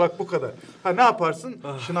 12 kilo bak bu kadar. Ha ne yaparsın?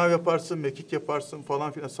 Şınav yaparsın, mekik yaparsın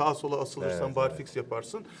falan filan. Sağa sola asılırsan Evet, barfiks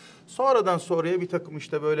yaparsın. Sonradan sonraya bir takım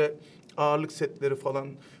işte böyle ağırlık setleri falan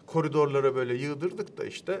koridorlara böyle yığdırdık da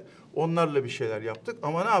işte onlarla bir şeyler yaptık.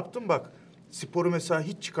 Ama ne yaptım bak, sporu mesela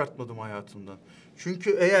hiç çıkartmadım hayatımdan.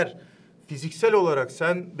 Çünkü eğer fiziksel olarak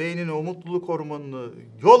sen beynine o mutluluk hormonunu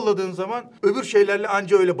yolladığın zaman öbür şeylerle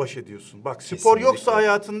anca öyle baş ediyorsun. Bak spor Kesinlikle. yoksa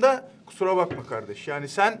hayatında kusura bakma kardeş. Yani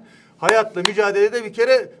sen hayatla mücadelede bir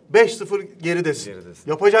kere 5-0 geridesin.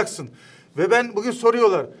 Yapacaksın. Ve ben bugün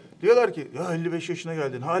soruyorlar. Diyorlar ki ya 55 yaşına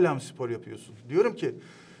geldin hala mı spor yapıyorsun? Diyorum ki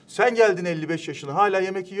sen geldin 55 yaşına hala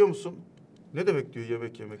yemek yiyor musun? Ne demek diyor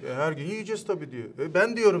yemek yemek? Her gün yiyeceğiz tabii diyor.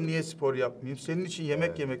 Ben diyorum niye spor yapmayayım? Senin için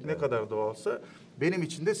yemek yemek ne kadar doğalsa benim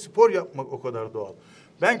için de spor yapmak o kadar doğal.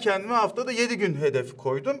 Ben kendime haftada 7 gün hedef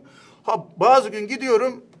koydum. Ha bazı gün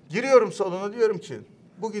giriyorum salona diyorum ki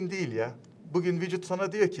bugün değil ya. Bugün vücut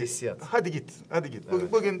sana diyor ki Hissiyat. hadi git.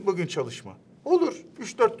 Evet. Bugün çalışma. Olur.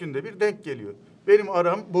 3-4 günde bir denk geliyor. Benim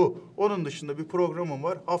aram bu. Onun dışında bir programım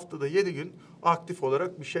var. Haftada 7 gün aktif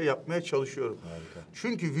olarak bir şey yapmaya çalışıyorum. Harika.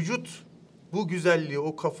 Çünkü vücut bu güzelliği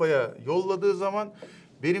o kafaya yolladığı zaman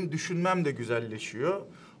benim düşünmem de güzelleşiyor.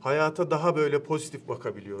 Hayata daha böyle pozitif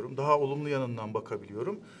bakabiliyorum. Daha olumlu yanından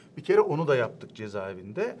bakabiliyorum. Bir kere onu da yaptık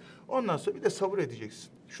cezaevinde. Ondan sonra bir de sabır edeceksin.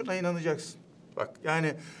 Şuna inanacaksın. Bak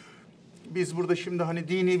yani biz burada şimdi hani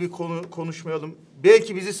dini bir konu konuşmayalım.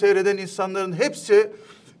 Belki bizi seyreden insanların hepsi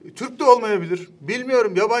Türk de olmayabilir.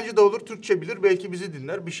 Bilmiyorum, yabancı da olur, Türkçe bilir. Belki bizi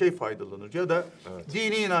dinler, bir şey faydalanır. Ya da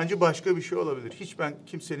dini inancı başka bir şey olabilir. Hiç ben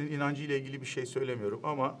kimsenin inancıyla ilgili bir şey söylemiyorum.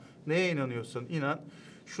 Ama neye inanıyorsan inan.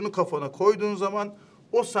 Şunu kafana koyduğun zaman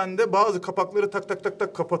o sende bazı kapakları tak tak tak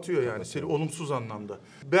tak kapatıyor yani seni olumsuz anlamda.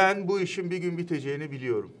 Ben bu işin bir gün biteceğini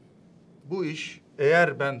biliyorum. Bu iş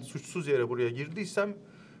eğer ben suçsuz yere buraya girdiysem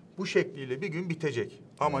bu şekliyle bir gün bitecek.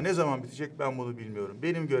 Ama ne zaman bitecek ben bunu bilmiyorum.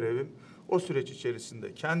 Benim görevim o süreç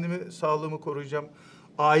içerisinde kendimi, sağlığımı koruyacağım.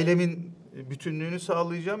 Ailemin bütünlüğünü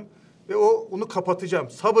sağlayacağım ve onu kapatacağım.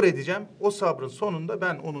 Sabır edeceğim. O sabrın sonunda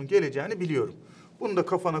ben onun geleceğini biliyorum. Bunu da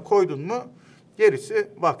kafana koydun mu gerisi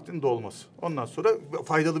vaktin dolması. Ondan sonra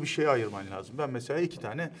faydalı bir şeye ayırman lazım. Ben mesela 2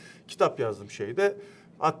 tane kitap yazdım şeyde.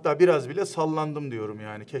 Hatta biraz bile sallandım diyorum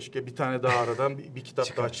yani. Keşke bir tane daha aradan bir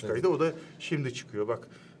kitap daha çıkaydı. O da şimdi çıkıyor. Bak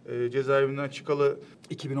cezaevinden çıkalı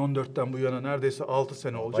 2014'ten bu yana neredeyse 6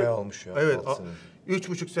 sene olacak. Bayağı olmuş ya, Evet. 6 sene.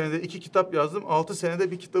 3,5 senede 2 kitap yazdım. 6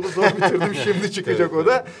 senede bir kitabı zor bitirdim. Şimdi çıkacak Evet, o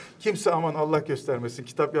da. Kimse aman Allah göstermesin.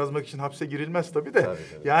 Kitap yazmak için hapse girilmez tabii de. Tabii.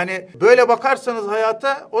 Yani böyle bakarsanız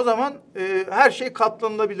hayata o zaman her şey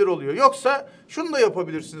katlanılabilir oluyor. Yoksa şunu da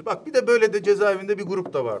yapabilirsiniz. Bak bir de böyle de cezaevinde bir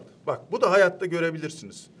grup da vardı. Bak bu da hayatta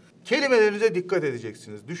görebilirsiniz. Kelimelerinize dikkat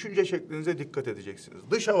edeceksiniz. Düşünce şeklinize dikkat edeceksiniz.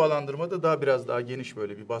 Dış havalandırmada daha biraz daha geniş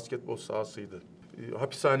böyle bir basketbol sahasıydı.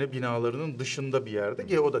 Hapishane binalarının dışında bir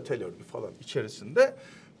yerde. O da tel örgü falan içerisinde.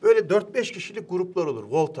 Böyle 4-5 kişilik gruplar olur.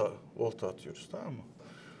 Volta atıyoruz, tamam mı?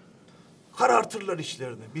 Karartırlar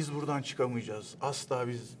işlerini. Biz buradan çıkamayacağız. Asla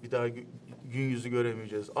biz bir daha gün yüzü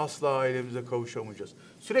göremeyeceğiz. Asla ailemize kavuşamayacağız.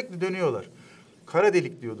 Sürekli dönüyorlar. Kara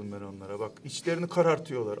delik diyordum ben onlara. Bak içlerini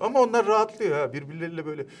karartıyorlar. Ama onlar rahatlıyor ha. Birbirleriyle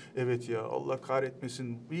böyle evet ya Allah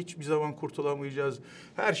kahretmesin. Hiçbir zaman kurtulamayacağız.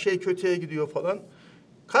 Her şey kötüye gidiyor falan.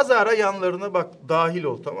 Kazara yanlarına bak dahil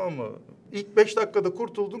ol, tamam mı? İlk 5 dakikada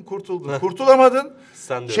kurtuldun. Kurtulamadın.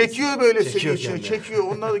 Sen de çekiyor böyle Çekiyor seni içine. kendini. Çekiyor.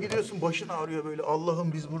 Onlarla gidiyorsun başın ağrıyor böyle.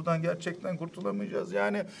 Allah'ım biz buradan gerçekten kurtulamayacağız.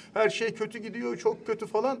 Yani her şey kötü gidiyor. Çok kötü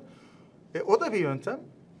falan. O da bir yöntem.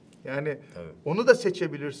 Yani Tabii. onu da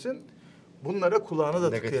seçebilirsin. Bunlara kulağına da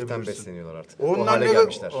Negatiften tıkayabilirsin. besleniyorlar artık. Onlar o hale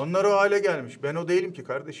gelmişler. Onlar o hale gelmiş. Ben o değilim ki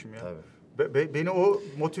kardeşim ya. Tabii. Beni o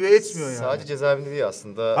motive etmiyor yani. Sadece cezaevinde değil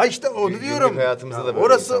aslında. Ha işte onu günlük diyorum. hayatımızda Ya da böyle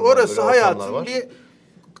orası insanlar, böyle ortamlar hayatın var. bir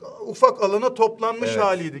ufak alana toplanmış Evet.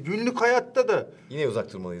 haliydi. Günlük hayatta da. Yine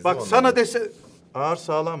uzak durmalıyız. Bak değil mi sana onlardan? dese ağır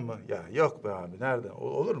sağlam mı? Ya yok be abi nereden?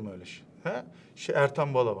 Olur mu öyle şey? He?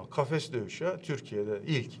 Ertan Balaban kafes dövüşü ha, Türkiye'de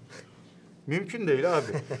ilk. Mümkün değil abi.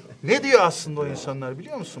 Ne diyor aslında o insanlar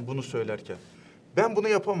biliyor musun bunu söylerken? Ben bunu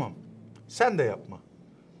yapamam. Sen de yapma.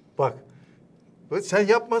 Bak. Sen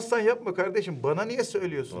yapmazsan yapma kardeşim. Bana niye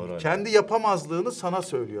söylüyorsun? Doğru. Kendi yapamazlığını sana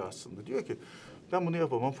söylüyor aslında. Diyor ki ben bunu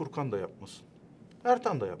yapamam. Furkan da yapmasın.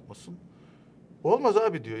 Ertan da yapmasın. Olmaz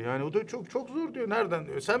abi diyor. Yani o da çok zor diyor. Nereden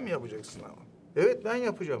diyor? Sen mi yapacaksın ama? Evet ben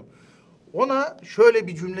yapacağım. Ona şöyle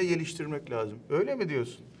bir cümle geliştirmek lazım. Öyle mi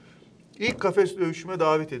diyorsun? İlk kafes dövüşüme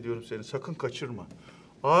davet ediyorum seni. Sakın kaçırma.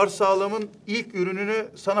 Ağır Sağlam'ın ilk ürününü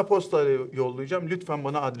sana postayla yollayacağım. Lütfen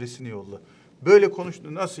bana adresini yolla. Böyle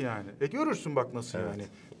konuştu. Nasıl yani? Görürsün bak nasıl Evet. yani.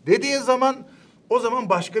 Dediğin zaman o zaman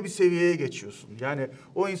başka bir seviyeye geçiyorsun. Yani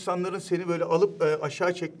o insanların seni böyle alıp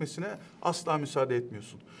aşağı çekmesine asla müsaade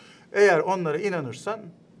etmiyorsun. Eğer onlara inanırsan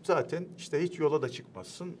zaten işte hiç yola da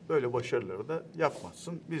çıkmazsın. Böyle başarıları da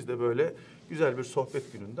yapmazsın. Biz de böyle güzel bir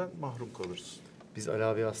sohbet gününden mahrum kalırız. Biz Ali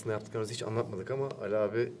abi aslında yaptıklarımızı hiç anlatmadık ama Ali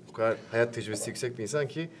abi o kadar hayat tecrübesi yüksek bir insan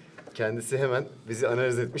ki kendisi hemen bizi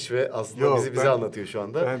analiz etmiş ve aslında Yok, bize anlatıyor şu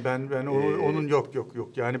anda. Onun yok.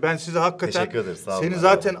 Yani ben size hakikaten Teşekkür ederiz, sağ olun. seni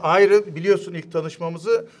zaten ayrı biliyorsun ilk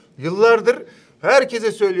tanışmamızı yıllardır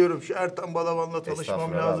herkese söylüyorum şu Ertan Balaban'la tanışmam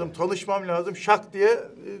Estağfurullah lazım. abi. Tanışmam lazım. Şak diye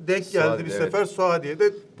denk geldi Suadiye, bir evet. sefer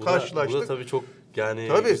Suadiye'de Bu karşılaştık. da tabii çok yani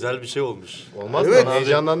Tabii. güzel bir şey olmuş. Olmaz Evet. mı?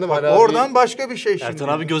 Heyecanlandım Bak, Ali abi. oradan başka bir şey şimdi. Ertan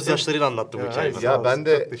abi gözyaşlarıyla anlattı bu Ya, hikayeyi. hayır, bana. sağ Ya ben olsun,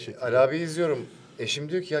 de çok teşekkür Ali abi izliyorum. Eşim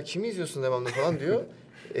diyor ki ya kimi izliyorsun devamlı falan diyor.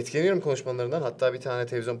 Etkileniyorum konuşmalarından. Hatta bir tane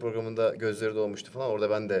televizyon programında gözleri dolmuştu falan. Orada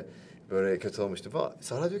ben de böyle kötü olmuştum falan.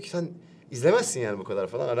 Sara diyor ki sen izlemezsin yani bu kadar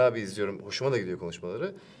falan. Ali abi izliyorum. Hoşuma da gidiyor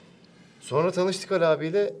konuşmaları. Sonra tanıştık Ali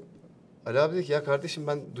abiyle. Ali abi dedi ki ya kardeşim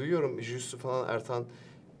ben duyuyorum Jüssü falan Ertan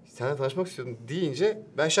seninle tanışmak istiyordum deyince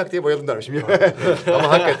ben şak diye bayıldım dermişim. Ama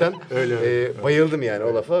hakikaten bayıldım yani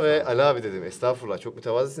o lafa ve Ali abi dedim estağfurullah çok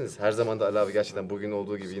mütevazısınız. Her zaman da Ali abi gerçekten bugün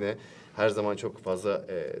olduğu gibi yine her zaman çok fazla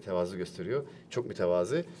tevazu gösteriyor. Çok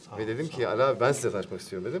mütevazı. Ve dedim ki Ali abi ben size tanışmak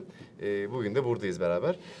istiyorum dedim. Bugün de buradayız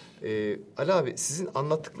beraber. Ali abi sizin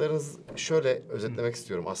anlattıklarınız şöyle özetlemek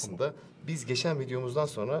istiyorum aslında. Biz geçen videomuzdan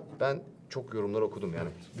sonra ben çok yorumlar okudum yani.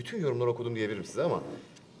 Bütün yorumları okudum diyebilirim size ama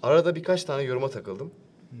arada birkaç tane yoruma takıldım.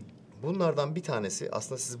 Bunlardan bir tanesi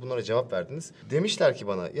aslında siz bunlara cevap verdiniz. Demişler ki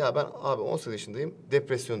bana ya ben abi 18 yaşındayım,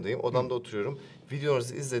 depresyondayım, odamda oturuyorum.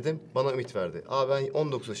 Videolarınızı izledim, bana ümit verdi. Abi ben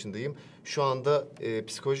 19 yaşındayım, şu anda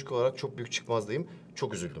psikolojik olarak çok büyük çıkmazdayım,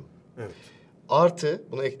 çok üzüldüm. Evet. Artı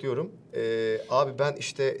bunu ekliyorum. Abi ben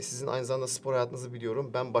işte sizin aynı zamanda spor hayatınızı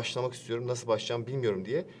biliyorum. Ben başlamak istiyorum, nasıl başlayacağım bilmiyorum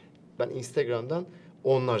diye. Ben Instagram'dan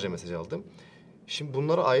onlarca mesaj aldım. Şimdi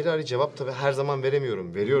bunlara ayrı ayrı cevap tabii her zaman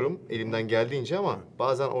veremiyorum. Veriyorum elimden geldiğince ama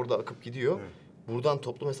bazen orada akıp gidiyor. Buradan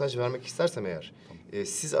toplu mesaj vermek istersem eğer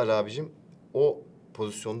siz Ali abicim o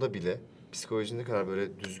pozisyonda bile psikolojini ne kadar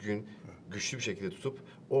böyle düzgün, güçlü bir şekilde tutup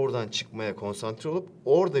oradan çıkmaya konsantre olup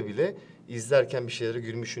orada bile izlerken bir şeylere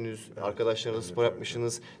gülmüşsünüz, arkadaşlarınızla spor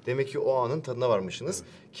yapmışsınız. Demek ki o anın tadına varmışsınız.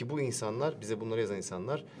 Ki bu insanlar, bize bunları yazan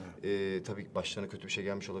insanlar tabii başlarına kötü bir şey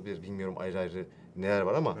gelmiş olabilir. Bilmiyorum ayrı ayrı neler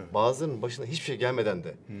var ama bazılarının başına hiçbir şey gelmeden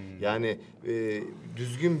de yani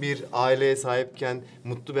düzgün bir aileye sahipken,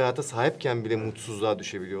 mutlu bir hayata sahipken bile mutsuzluğa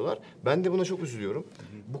düşebiliyorlar. Ben de buna çok üzülüyorum.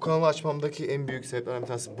 Bu kanalı açmamdaki en büyük sebeplerden bir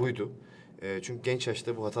tanesi buydu. Çünkü genç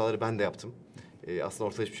yaşta bu hataları ben de yaptım. Aslında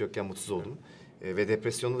ortada hiçbir şey yokken mutsuz oldum. Ve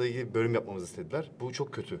depresyonla ilgili bölüm yapmamızı istediler. Bu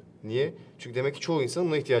çok kötü. Niye? Çünkü demek ki çoğu insanın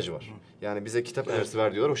buna ihtiyacı var. Yani bize kitap önerisi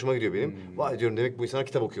ver diyorlar. Hoşuma gidiyor benim. Vay diyorum demek bu insanlar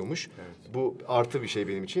kitap okuyormuş. Bu artı bir şey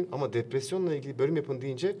benim için. Ama depresyonla ilgili bölüm yapın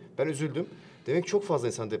deyince ben üzüldüm. Demek çok fazla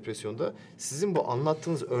insan depresyonda. Sizin bu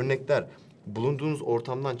anlattığınız örnekler, bulunduğunuz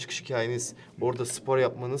ortamdan çıkış hikayeniz, orada spor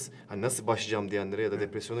yapmanız, hani nasıl başlayacağım diyenlere ya da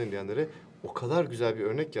depresyondayım diyenlere o kadar güzel bir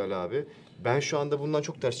örnek ki Ali abi. Ben şu anda bundan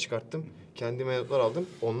çok ders çıkarttım. Kendime notlar aldım.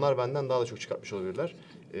 Onlar benden daha da çok çıkartmış olabilirler.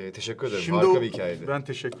 Teşekkür ederim. Şimdi Harika bir hikayeydi. Ben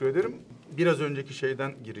teşekkür ederim. Biraz önceki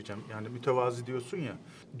şeyden gireceğim. Yani mütevazi diyorsun ya.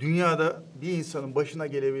 Dünyada bir insanın başına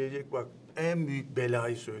gelebilecek bak en büyük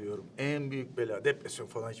belayı söylüyorum. En büyük bela. Depresyon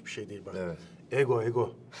falan hiçbir şey değil bak. Evet.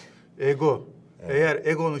 Ego. Eğer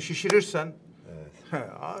egonu şişirirsen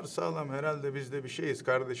ağır sağlam herhalde biz de bir şeyiz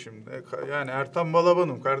kardeşim. Yani Ertan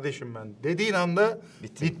Balaban'ım kardeşim ben. Dediğin anda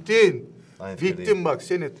bittin. Aynı Bittin fikirdeyim. bak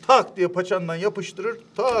seni tak diye paçandan yapıştırır,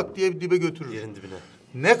 tak diye dibe götürür. Yerin dibine.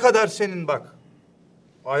 Ne kadar senin bak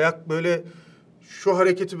ayak böyle şu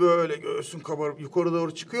hareketi böyle göğsün kabarıp yukarı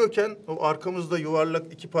doğru çıkıyorken o arkamızda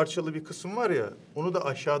yuvarlak iki parçalı bir kısım var ya, onu da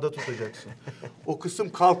aşağıda tutacaksın. O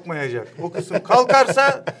kısım kalkmayacak. O kısım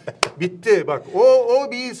kalkarsa bitti. Bak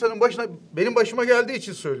o bir insanın başına, benim başıma geldiği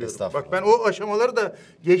için söylüyorum. Bak ben o aşamaları da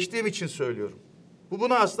geçtiğim için söylüyorum.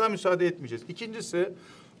 Buna asla müsaade etmeyeceğiz. İkincisi,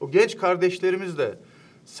 o genç kardeşlerimiz de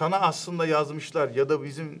sana aslında yazmışlar ya da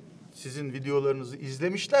sizin videolarınızı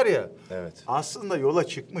izlemişler ya. Evet. Aslında yola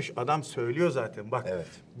çıkmış adam söylüyor zaten. Bak Evet.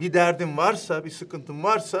 bir derdin varsa, bir sıkıntın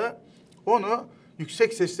varsa onu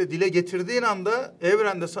yüksek sesle dile getirdiğin anda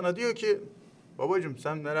evren de sana diyor ki babacığım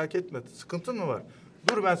sen merak etme, sıkıntın mı var?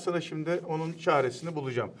 Dur ben sana şimdi onun çaresini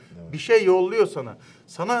bulacağım. Evet. Bir şey yolluyor sana.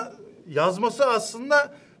 Sana yazması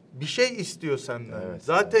aslında bir şey istiyor senden. Evet,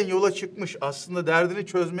 Zaten yola çıkmış, aslında derdini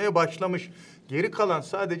çözmeye başlamış. Geri kalan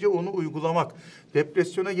sadece onu uygulamak.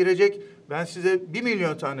 Depresyona girecek, ben size 1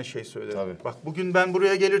 milyon tane şey söylerim. Tabii. Bak bugün ben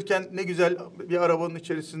buraya gelirken ne güzel bir arabanın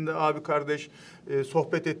içerisinde abi kardeş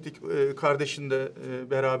sohbet ettik. Kardeşinle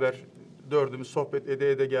beraber dördümüz sohbet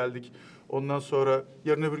ede geldik. Ondan sonra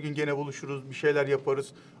yarın öbür gün gene buluşuruz, bir şeyler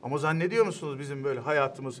yaparız. Ama zannediyor musunuz bizim böyle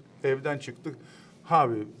hayatımız, evden çıktık.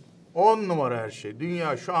 Abi 10 numara her şey.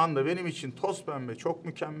 Dünya şu anda benim için toz pembe, çok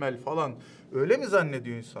mükemmel falan. Öyle mi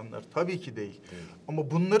zannediyor insanlar? Tabii ki değil.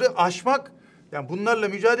 Ama bunları aşmak, yani bunlarla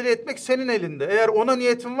mücadele etmek senin elinde. Eğer ona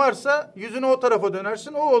niyetin varsa yüzünü o tarafa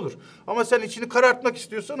dönersin, o olur. Ama sen içini karartmak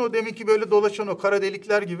istiyorsan o deminki böyle dolaşan o kara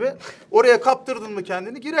delikler gibi oraya kaptırdın mı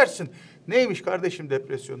kendini girersin. Neymiş kardeşim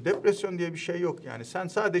depresyon? Depresyon diye bir şey yok yani. Sen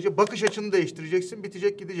sadece bakış açını değiştireceksin,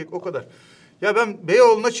 bitecek gidecek o kadar. Ya ben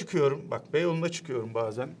Beyoğlu'na çıkıyorum. Bak Beyoğlu'na çıkıyorum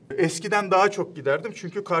bazen. Eskiden daha çok giderdim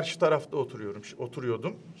çünkü karşı tarafta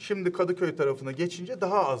oturuyordum. Şimdi Kadıköy tarafına geçince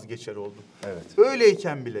daha az geçer oldum. Evet.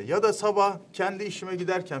 Öyleyken bile ya da sabah kendi işime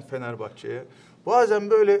giderken Fenerbahçe'ye bazen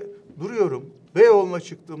böyle duruyorum. Beyoğlu'na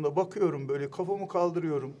çıktığımda bakıyorum böyle kafamı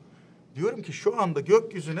kaldırıyorum. Diyorum ki şu anda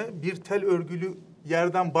gökyüzüne bir tel örgülü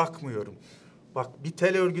yerden bakmıyorum. Bak bir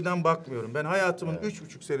tel örgüden bakmıyorum. Ben hayatımın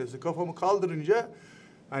 3,5 senesi kafamı kaldırınca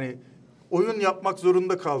hani oyun yapmak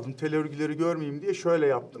zorunda kaldım. Tel örgüleri görmeyeyim diye şöyle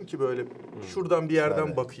yaptım ki böyle şuradan bir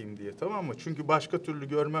yerden bakayım diye, tamam mı? Çünkü başka türlü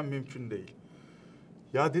görmem mümkün değil.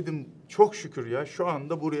 Ya dedim çok şükür ya şu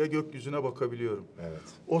anda buraya gökyüzüne bakabiliyorum. Evet.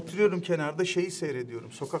 Oturuyorum kenarda şeyi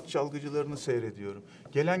seyrediyorum. Sokak çalgıcılarını seyrediyorum.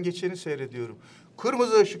 Gelen geçeni seyrediyorum.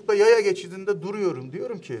 Kırmızı ışıkta yaya geçidinde duruyorum.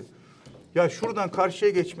 Diyorum ki ya şuradan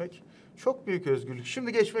karşıya geçmek çok büyük özgürlük.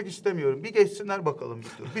 Şimdi geçmek istemiyorum. Bir geçsinler bakalım.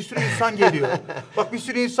 Bir sürü insan geliyor. Bak bir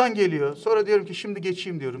sürü insan geliyor. Sonra diyorum ki şimdi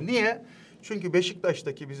geçeyim diyorum. Niye? Çünkü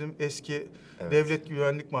Beşiktaş'taki bizim eski Devlet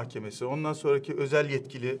Güvenlik Mahkemesi, ondan sonraki özel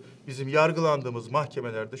yetkili bizim yargılandığımız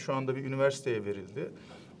mahkemelerde şu anda bir üniversiteye verildi.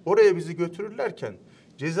 Oraya bizi götürürlerken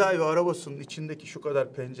cezaevi arabasının içindeki şu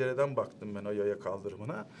kadar pencereden baktım ben o yaya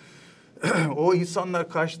kaldırımına. O insanlar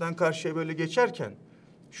karşıdan karşıya böyle geçerken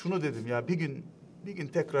şunu dedim ya bir gün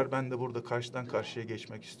tekrar ben de burada karşıdan karşıya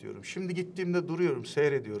geçmek istiyorum. Şimdi gittiğimde duruyorum,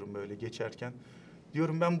 seyrediyorum böyle geçerken.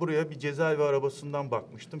 Diyorum ben buraya bir cezaevi arabasından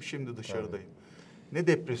bakmıştım, şimdi dışarıdayım. Ne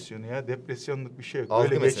depresyonu ya? Depresyonluk bir şey yok. Algı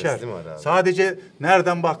Böyle meselesi geçer. değil mi abi? Sadece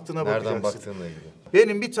nereden baktığına bakacaksın. Nereden baktığınla ilgili.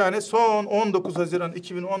 Benim bir tane son 19 Haziran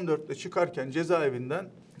 2014'te çıkarken cezaevinden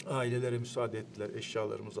ailelere müsaade ettiler.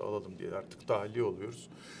 Eşyalarımızı alalım diye artık tahliye oluyoruz.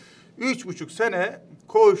 3,5 sene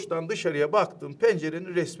koğuştan dışarıya baktım,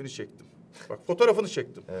 pencerenin resmini çektim. Bak fotoğrafını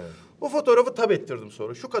çektim. Evet. O fotoğrafı tab ettirdim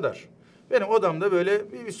sonra şu kadar. Benim odamda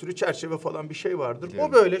böyle bir sürü çerçeve falan bir şey vardır.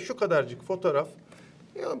 Biliyorum. O böyle şu kadarcık fotoğraf.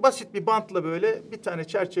 Basit bir bantla böyle bir tane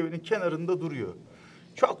çerçevenin kenarında duruyor.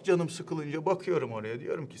 Çok canım sıkılınca bakıyorum oraya.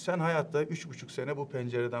 Diyorum ki sen hayatta 3,5 sene bu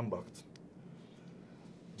pencereden baktın.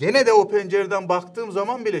 Gene de o pencereden baktığım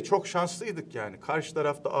zaman bile çok şanslıydık yani. Karşı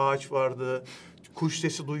tarafta ağaç vardı, kuş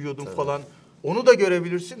sesi duyuyordum falan. Onu da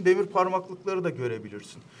görebilirsin, demir parmaklıkları da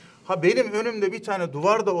görebilirsin. Ha benim önümde bir tane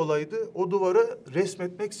duvar da olaydı, o duvarı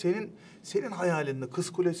resmetmek senin hayalinde.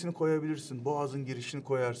 Kız Kulesi'ni koyabilirsin, Boğaz'ın girişini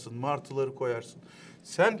koyarsın, martıları koyarsın.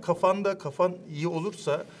 Sen kafan iyi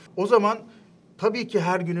olursa o zaman tabii ki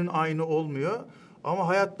her günün aynı olmuyor. Ama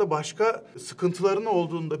hayatta başka sıkıntıların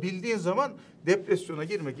olduğunu da bildiğin zaman depresyona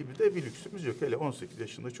girme gibi de bir lüksümüz yok. Hele 18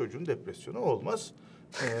 yaşında çocuğun depresyonu olmaz.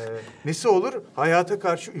 Nesi olur? Hayata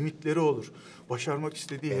karşı ümitleri olur. Başarmak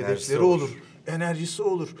istediği Enerjisi hedefleri olur. olur. Enerjisi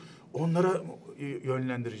olur. Onlara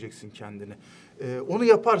yönlendireceksin kendini. Onu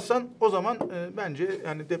yaparsan o zaman bence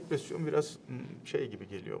yani depresyon biraz şey gibi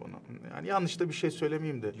geliyor ona. Yani yanlış da bir şey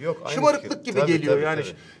söylemeyeyim de. Yok, aynı şımarıklık fikir. gibi Tabii, geliyor tabii, yani.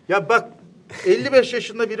 tabii. Ya bak 55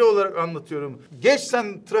 yaşında biri olarak anlatıyorum. Geç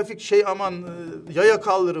sen trafik yaya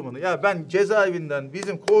kaldırımını. Ya ben cezaevinden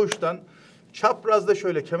bizim koğuştan çaprazda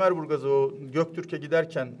şöyle Kemerburgaz'a o Göktürk'e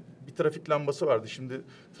giderken bir trafik lambası vardı. Şimdi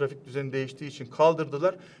trafik düzeni değiştiği için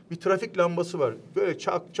kaldırdılar. Bir trafik lambası var. Böyle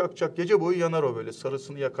çak çak çak gece boyu yanar o böyle.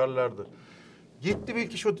 Sarısını yakarlardı. Gitti bir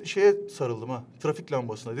kişi o şeye sarıldım ha. Trafik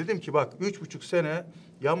lambasına. Dedim ki bak 3,5 sene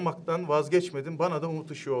yanmaktan vazgeçmedim. Bana da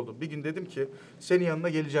umut ışığı oldun. Bir gün dedim ki senin yanına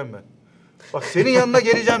geleceğim ben. Bak senin yanına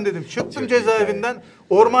geleceğim dedim. Çıktım cezaevinden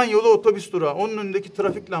orman yolu otobüs durağı. Onun önündeki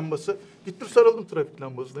trafik lambası. Gittim sarıldım trafik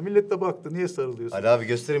lambasına. Millet de baktı niye sarılıyorsun? Ali abi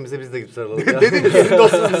gösterin bize biz de gidip sarılalım ya. Dedim ki sizin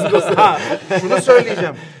dostunuz bizim dostunuz. Ha, şunu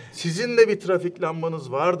söyleyeceğim. Sizin de bir trafik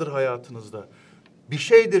lambanız vardır hayatınızda. Bir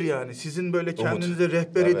şeydir yani. Sizin böyle kendinize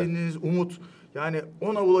rehber Evet. edindiğiniz umut. Yani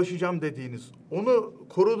ona ulaşacağım dediğiniz. Onu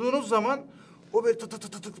koruduğunuz zaman o böyle tık tık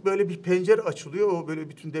tık tık böyle bir pencere açılıyor. O böyle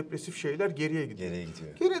bütün depresif şeyler geriye gidiyor. Geriye gidiyor.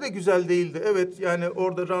 Gene de güzel değildi. Evet yani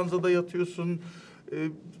orada ranzada yatıyorsun.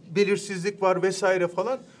 Belirsizlik var vesaire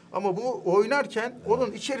falan. Ama bu oynarken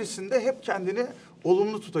onun içerisinde hep kendini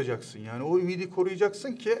olumlu tutacaksın. Yani o ümidi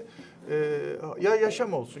koruyacaksın ki ya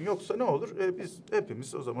yaşam olsun yoksa ne olur? Biz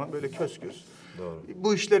hepimiz o zaman böyle kös göz. Doğru.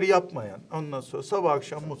 Bu işleri yapmayan, ondan sonra sabah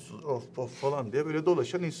akşam mutsuz, of falan diye böyle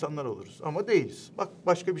dolaşan insanlar oluruz. Ama değiliz. Bak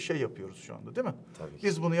başka bir şey yapıyoruz şu anda değil mi? Tabii ki.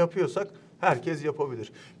 Biz bunu yapıyorsak herkes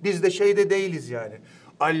yapabilir. Biz de şeyde değiliz yani.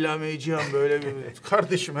 Allame-i Cihan böyle bir...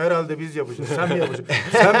 Kardeşim herhalde biz yapacağız. Sen mi yapacaksın?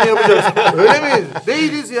 Sen mi yapacaksın? Öyle miyiz?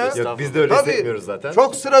 Değiliz ya. Yok, biz de öyle Tabii, hissetmiyoruz zaten.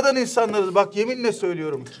 Çok sıradan insanlarız. Bak yeminle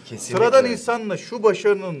söylüyorum. Kesinlikle. Sıradan insanla şu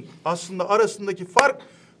başarının aslında arasındaki fark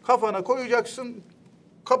kafana koyacaksın,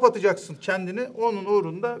 kapatacaksın kendini. Onun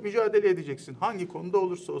uğrunda mücadele edeceksin. Hangi konuda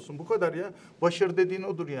olursa olsun. Bu kadar ya. Başarı dediğin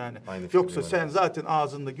odur yani. Aynı Yoksa fikrim sen zaten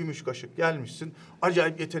ağzında gümüş kaşık gelmişsin.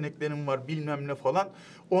 Acayip yeteneklerin var bilmem ne falan.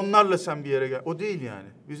 Onlarla sen bir yere gel. O değil yani.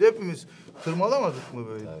 Biz hepimiz tırmalamadık mı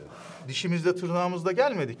böyle? Dişimizde tırnağımızda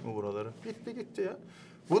gelmedik mi buralara? Bitti gitti ya.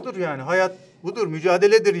 Budur yani hayat budur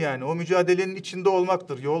mücadeledir yani. O mücadelenin içinde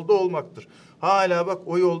olmaktır, yolda olmaktır. Hala bak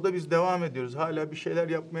o yolda biz devam ediyoruz. Hala bir şeyler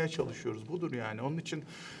yapmaya çalışıyoruz. Budur yani. Onun için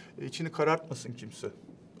içini karartmasın kimse.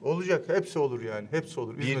 Olacak. Hepsi olur yani. Hepsi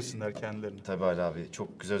olur. Üzmesinler kendilerini. Tabii Ali abi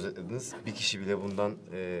çok güzel özetlediniz. Bir kişi bile bundan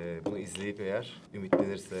bunu izleyip eğer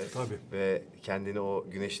ümitlenirse Tabii. ve kendini o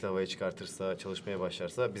güneşli havaya çıkartırsa, çalışmaya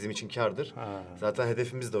başlarsa bizim için kârdır. Ha. Zaten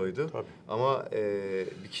hedefimiz de oydu. Tabii. Ama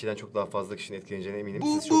bir kişiden çok daha fazla kişinin etkileneceğine eminim.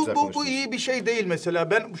 Bu, Siz çok güzel bu konuştunuz. iyi bir şey değil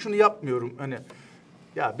mesela. Ben şunu yapmıyorum. Hani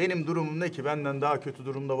ya benim durumum ne ki? Benden daha kötü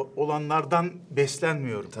durumda olanlardan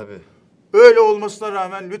beslenmiyorum. Tabii. Öyle olmasına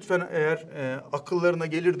rağmen lütfen eğer akıllarına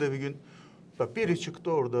gelir de bir gün bak biri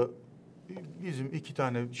çıktı orada bizim 2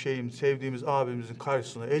 tane sevdiğimiz abimizin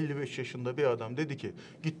karşısına 55 yaşında bir adam dedi ki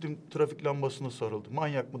gittim trafik lambasına sarıldım.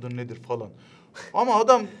 Manyak mıdır nedir falan. Ama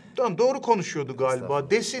adam doğru konuşuyordu galiba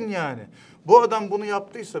desin yani. Bu adam bunu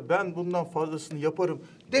yaptıysa ben bundan fazlasını yaparım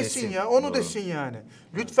desin ya onu Doğru. desin yani.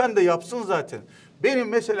 Lütfen de yapsın zaten. Benim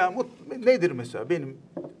mesela nedir mesela benim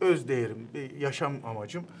öz değerim, yaşam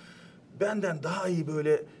amacım benden daha iyi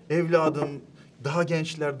böyle evladım, daha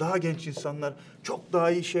gençler, daha genç insanlar çok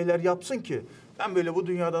daha iyi şeyler yapsın ki ben böyle bu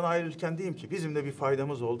dünyadan ayrılırken diyeyim ki bizim de bir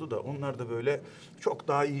faydamız oldu da onlar da böyle çok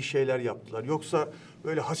daha iyi şeyler yaptılar. Yoksa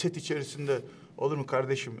böyle haset içerisinde olur mu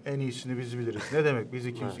kardeşim en iyisini biz biliriz. Ne demek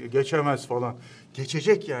bizi kimse geçemez falan.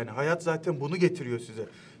 Geçecek yani. Hayat zaten bunu getiriyor size.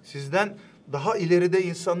 Sizden daha ileride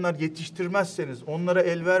insanlar yetiştirmezseniz, onlara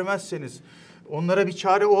el vermezseniz, onlara bir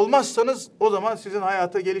çare olmazsanız o zaman sizin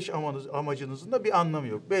hayata geliş amacınızın da bir anlamı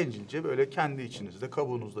yok. Bencilce böyle kendi içinizde,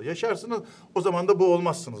 kabuğunuzda yaşarsınız. O zaman da bu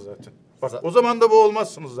olmazsınız zaten. Bak o zaman da bu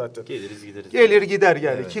olmazsınız zaten. Geliriz gideriz. Gelir gider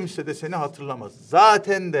yani. Evet. Kimse de seni hatırlamaz.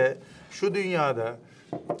 Zaten de şu dünyada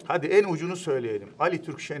hadi en ucunu söyleyelim. Ali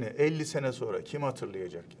Türkşen'i 50 sene sonra kim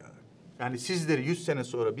hatırlayacak yani? Yani sizleri 100 sene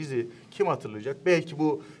sonra bizi kim hatırlayacak? Belki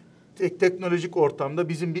bu teknolojik ortamda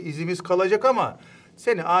bizim bir izimiz kalacak ama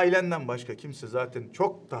seni ailenden başka kimse zaten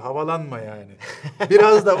çok da havalanma yani.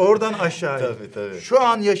 Biraz da oradan aşağıya. Tabii. Şu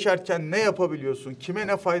an yaşarken ne yapabiliyorsun? Kime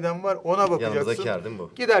ne faydan var ona bakacaksın. Yanımıza kâr değil mi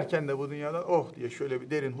bu? Giderken de bu dünyadan oh diye şöyle bir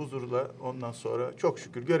derin huzurla ondan sonra çok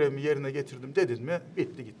şükür görevimi yerine getirdim dedin mi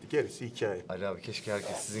bitti gitti. Gerisi hikaye. Ali abi keşke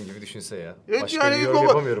herkes sizin gibi düşünse ya. Evet, Başka yani bir yorum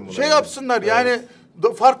yapamıyorum buna. şey yani. yapsınlar Evet. yani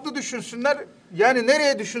farklı düşünsünler. Yani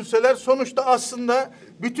nereye düşünseler sonuçta aslında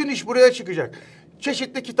bütün iş buraya çıkacak.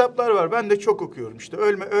 Çeşitli kitaplar var. Ben de çok okuyorum. İşte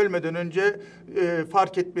ölmeden önce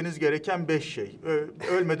fark etmeniz gereken 5 şey.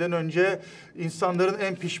 Ölmeden önce insanların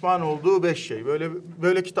en pişman olduğu 5 şey.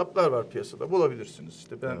 Böyle kitaplar var piyasada. Bulabilirsiniz.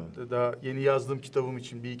 İşte ben de daha yeni yazdığım kitabım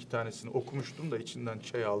için 1-2 tanesini okumuştum da içinden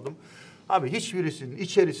aldım. Abi hiçbirisinin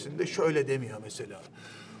içerisinde şöyle demiyor mesela.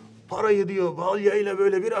 Parayı diyor balyayla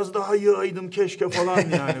böyle biraz daha yığaydım keşke falan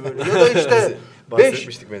yani böyle. Ya da işte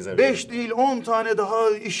Bahsetmiştik benzer bir 5 değil 10 tane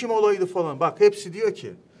daha işim olaydı falan. Bak hepsi diyor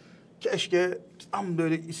ki keşke tam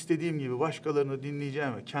böyle istediğim gibi başkalarını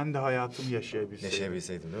dinleyeceğim ve kendi hayatımı yaşayabilseydim.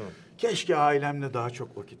 Yaşayabilseydim değil mi? Keşke ailemle daha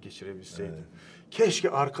çok vakit geçirebilseydim. Keşke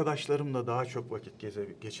arkadaşlarımla daha çok vakit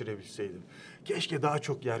geçirebilseydim. Keşke daha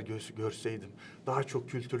çok yer görseydim. Daha çok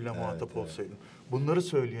kültürle muhatap olsaydım. Bunları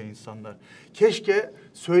söylüyor insanlar. Keşke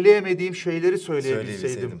söyleyemediğim şeyleri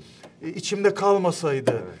söyleyebilseydim. İçimde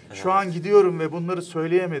kalmasaydı. Şu an gidiyorum ve bunları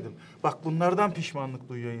söyleyemedim. Bak bunlardan pişmanlık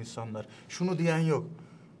duyuyor insanlar. Şunu diyen yok.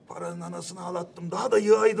 Paranın anasını ağlattım. Daha da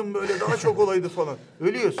yığaydım böyle. Daha çok olaydı falan.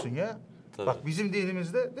 Ölüyorsun ya. Tabii. Bak bizim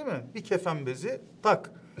dinimizde değil mi? Bir kefen bezi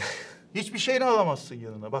tak. Hiçbir şeyini alamazsın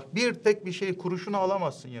yanına. Bak bir tek bir şey kuruşunu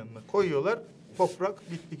alamazsın yanına. Koyuyorlar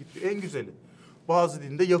toprak bitti gitti. En güzeli. Bazı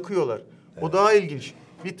dinde yakıyorlar. O daha ilginç.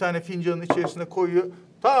 Bir tane fincanın içerisine koyuyor.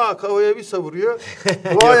 Ta havaya bir savuruyor.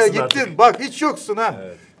 Duaya Yoksun gittin. artık. Bak hiç yoksun ha.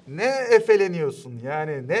 Evet. Ne efeleniyorsun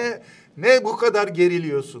yani ne bu kadar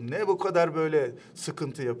geriliyorsun, ne bu kadar böyle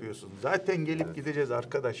sıkıntı yapıyorsun. Zaten gelip gideceğiz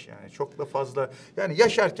arkadaş yani. Çok da fazla yani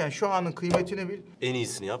yaşarken şu anın kıymetini bil. En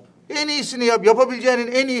iyisini yap. En iyisini yap,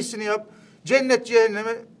 yapabileceğinin en iyisini yap. Cennet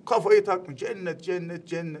cehenneme kafayı takma. Cennet, cennet,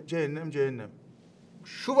 cennet, cehennem, cehennem.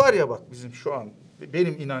 Şu var ya bak bizim şu an,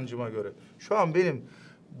 benim inancıma göre. Şu an benim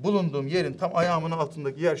bulunduğum yerin tam ayağımın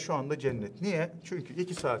altındaki yer şu anda cennet. Niye? Çünkü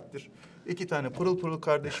 2 saattir 2 tane pırıl pırıl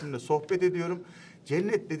kardeşimle sohbet ediyorum.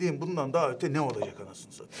 Cennet dediğim bundan daha öte ne olacak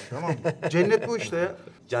anasını satayım, tamam mı? Cennet bu işte ya.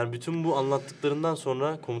 Yani bütün bu anlattıklarından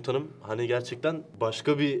sonra komutanım hani gerçekten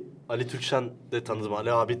başka bir Ali Türkşen de tanıdım.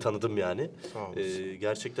 Ali abi tanıdım yani. Sağ olasın.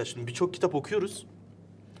 Gerçekten şimdi birçok kitap okuyoruz.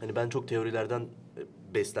 Hani ben çok teorilerden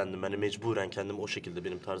beslendim. Hani mecburen kendim o şekilde,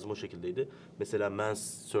 benim tarzım o şekildeydi. Mesela Man's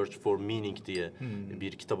Search for Meaning diye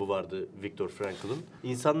bir kitabı vardı Viktor Frankl'ın.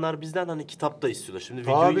 İnsanlar bizden hani kitap da istiyorlar. Şimdi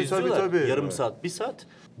videoyu Tabii, izliyorlar. tabii. Yarım Evet. saat, 1 saat.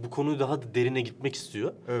 Bu konuyu daha da derine gitmek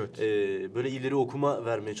istiyor. Evet. Böyle ileri okuma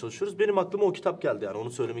vermeye çalışıyoruz. Benim aklıma o kitap geldi yani.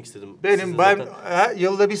 Onu söylemek istedim. Benim Sizin ben zaten-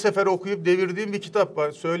 yılda bir sefer okuyup devirdiğim bir kitap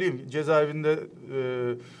var. Söyleyeyim cezaevinde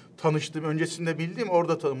tanıştığım, öncesinde bildiğim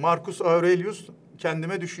orada Marcus Aurelius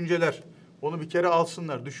Kendime Düşünceler. Onu bir kere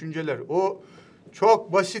alsınlar, düşünceler. O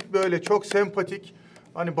çok basit böyle, çok sempatik.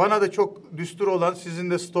 Hani bana da çok düstur olan,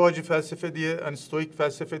 sizin de stoacı felsefe diye, hani stoik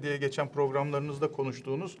felsefe diye geçen programlarınızda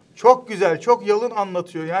konuştuğunuz. Çok güzel, çok yalın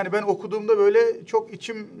anlatıyor. Yani ben okuduğumda böyle çok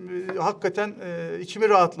içim, hakikaten içimi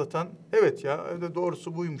rahatlatan, evet ya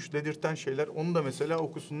doğrusu buymuş dedirten şeyler. Onu da mesela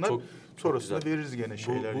okusunlar. Çok Sonrasında güzel. veririz gene Bu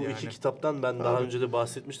şeyler yani. iki kitaptan ben daha Tabii. önce de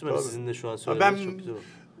bahsetmiştim. Hani Tabii. sizin de şu an Ben söylemeniz çok güzel oldu.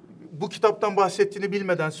 bu kitaptan bahsettiğini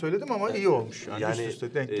bilmeden söyledim ama iyi olmuş yani. Üst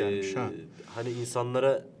üste denk gelmiş ha. Hani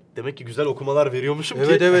insanlara demek ki güzel okumalar veriyormuşum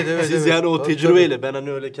Evet, ki evet, evet, siz evet. yani o Tabii, tecrübeyle ben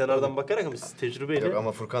hani öyle kenardan bakarak ama siz tecrübeyle Yok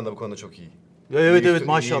ama Furkan da bu konuda çok iyi. Ya evet İyi evet bir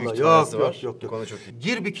maşallah. kütüphanesi Yok var. yok yok Bu yok. konu çok iyi.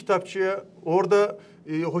 Gir bir kitapçıya, orada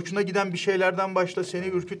hoşuna giden bir şeylerden başla, seni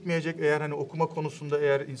ürkütmeyecek eğer hani okuma konusunda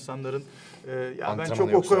eğer insanların ya ben Antrenmanı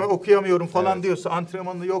çok yoksa. okuyamıyorum falan Evet. diyorsa,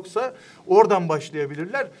 antrenmanı yoksa oradan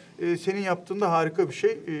başlayabilirler. Senin yaptığında harika bir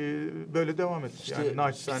şey. Böyle devam et. Yani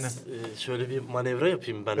naçizane. biz, şöyle bir manevra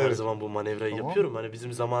yapayım. Ben her Evet. zaman bu manevrayı Tamam. yapıyorum. Hani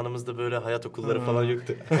bizim zamanımızda böyle hayat okulları falan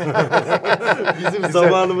yoktu. Bizim Güzel,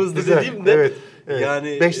 zamanımızda güzel. dediğimde Evet, evet.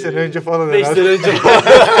 yani 5 sene önce falan 5 herhalde. sene önce.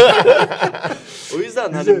 O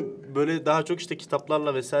yüzden Güzel. hani böyle daha çok işte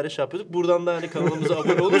kitaplarla vesaire şey yapıyorduk. Buradan da hani kanalımıza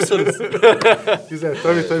abone olursanız Güzel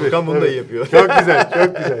tabii tabii. Furkan bunu da Evet. iyi yapıyor. Çok güzel,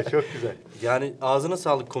 çok güzel, çok güzel. yani ağzına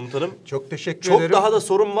sağlık komutanım. Çok teşekkür Çok ederim. daha da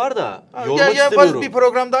sorun var da Ha, yormak yaparız, istemiyorum. bir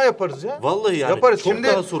program daha yaparız ya. Vallahi yani yaparız. çok Şimdi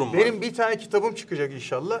daha sorun var. benim bir tane kitabım çıkacak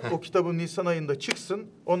inşallah. O kitabın Nisan ayında çıksın.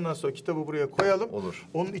 Ondan sonra kitabı buraya koyalım. Olur.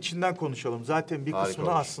 Onun içinden konuşalım. Zaten bir Harika kısmını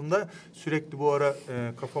olur. aslında sürekli bu ara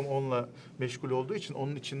kafam onunla meşgul olduğu için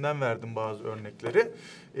onun içinden verdim bazı örnekleri.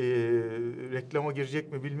 Reklama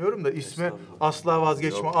girecek mi bilmiyorum da ismi Estağfurullah. Asla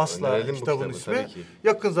Vazgeçme Yok, Asla önerelim bu kitabın kitabı, ismi. tabii ki.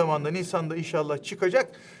 Yakın zamanda Nisan'da inşallah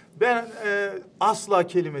çıkacak. Ben asla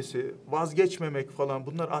kelimesi, vazgeçmemek falan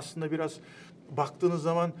bunlar aslında biraz baktığınız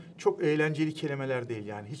zaman çok eğlenceli kelimeler değil.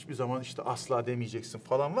 Yani hiçbir zaman işte asla demeyeceksin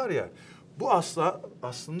falan var ya. Bu asla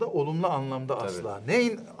aslında olumlu anlamda asla.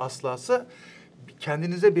 Neyin aslası?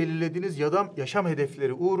 Kendinize belirlediğiniz yaşam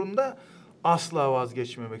hedefleri uğrunda asla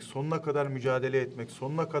vazgeçmemek, sonuna kadar mücadele etmek,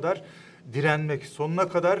 sonuna kadar direnmek, sonuna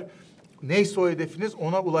kadar neyse o hedefiniz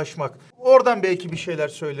ona ulaşmak. Oradan belki bir şeyler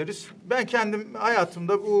söyleriz. Ben kendim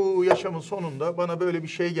hayatımda bu yaşamın sonunda bana böyle bir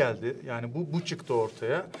şey geldi. Yani bu çıktı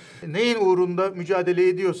ortaya. Neyin uğrunda mücadele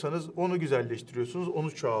ediyorsanız onu güzelleştiriyorsunuz,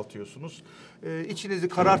 onu çoğaltıyorsunuz. İçinizi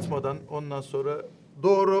karartmadan ondan sonra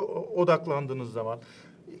doğru odaklandığınız zaman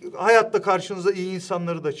hayatta karşınıza iyi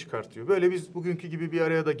insanları da çıkartıyor. Böyle biz bugünkü gibi bir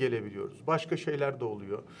araya da gelebiliyoruz. Başka şeyler de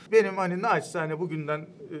oluyor. Benim hani naçizane bugünden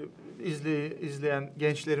izleyen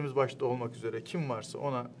gençlerimiz başta olmak üzere kim varsa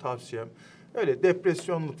ona tavsiyem Öyle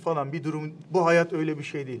depresyonluk falan bir durum, bu hayat öyle bir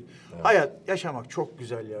şey değil. Hayat yaşamak çok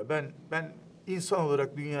güzel ya. Ben insan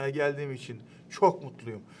olarak dünyaya geldiğim için çok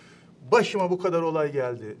mutluyum. Başıma bu kadar olay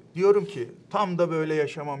geldi. Diyorum ki tam da böyle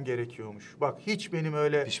yaşamam gerekiyormuş. Bak hiç benim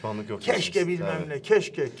öyle Pişmanlık yok keşke diyorsunuz. bilmem Evet.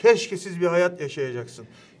 ne, keşkesiz bir hayat yaşayacaksın.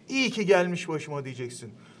 İyi ki gelmiş başıma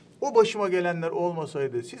diyeceksin. O başıma gelenler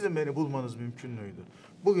olmasaydı sizin beni bulmanız mümkün müydü?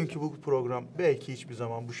 Bugünkü bu program belki hiçbir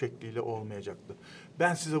zaman bu şekliyle olmayacaktı.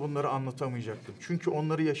 Ben size bunları anlatamayacaktım. Çünkü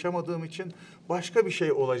onları yaşamadığım için başka bir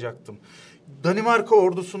şey olacaktım. Danimarka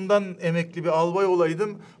ordusundan emekli bir albay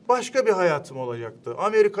olaydım, başka bir hayatım olacaktı.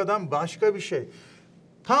 Amerika'dan başka bir şey.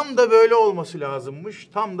 Tam da böyle olması lazımmış,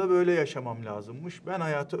 tam da böyle yaşamam lazımmış. Ben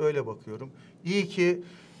hayata öyle bakıyorum. İyi ki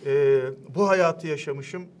bu hayatı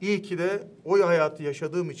yaşamışım. İyi ki de o hayatı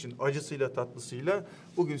yaşadığım için acısıyla tatlısıyla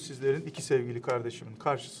bugün sizlerin iki sevgili kardeşimin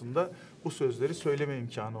karşısında bu sözleri söyleme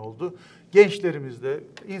imkanı oldu. Gençlerimiz de,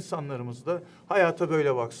 insanlarımız da hayata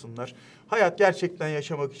böyle baksınlar. Hayat gerçekten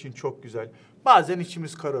yaşamak için çok güzel. Bazen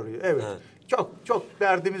içimiz kararıyor. Evet. Çok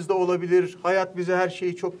derdimiz de olabilir. Hayat bize her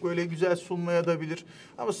şeyi çok böyle güzel sunmaya da bilir.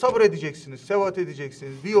 Ama sabır edeceksiniz, sebat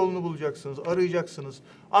edeceksiniz. Bir yolunu bulacaksınız, arayacaksınız.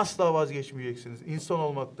 Asla vazgeçmeyeceksiniz. İnsan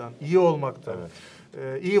olmaktan, iyi olmaktan,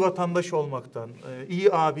 iyi vatandaş olmaktan,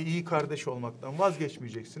 iyi abi, iyi kardeş olmaktan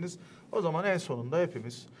vazgeçmeyeceksiniz. O zaman en sonunda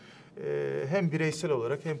hepimiz hem bireysel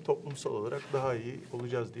olarak hem toplumsal olarak daha iyi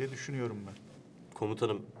olacağız diye düşünüyorum ben.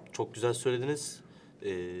 Komutanım çok güzel söylediniz.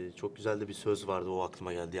 Çok güzel de bir söz vardı, o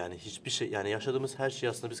aklıma geldi. Yani hiçbir şey, yani yaşadığımız her şeyi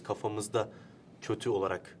aslında biz kafamızda kötü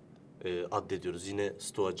olarak addediyoruz. Yine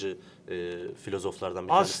stoacı filozoflardan bir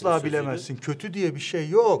tanesinin Asla sözüydü. bilemezsin. Kötü diye bir şey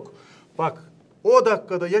yok. Bak o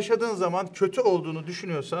dakikada yaşadığın zaman kötü olduğunu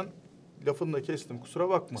düşünüyorsan, lafını da kestim kusura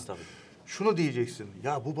bakma. Estağfurullah. Şunu diyeceksin.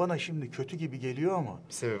 Ya bu bana şimdi kötü gibi geliyor ama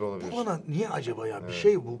Bir sebebi olabilir. bu bana niye acaba ya? Bir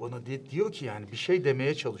şey bu bana diyor ki, yani bir şey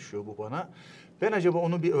demeye çalışıyor bu bana. Ben acaba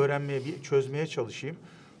onu bir öğrenmeye, bir çözmeye çalışayım.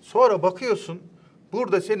 Sonra bakıyorsun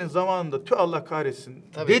burada senin zamanında tüh Allah kahretsin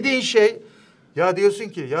Tabii. dediğin şey, ya diyorsun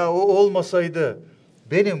ki ya o olmasaydı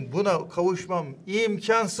benim buna kavuşmam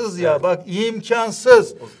imkansız ya. Evet. Bak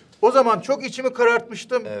imkansız. O zaman çok içimi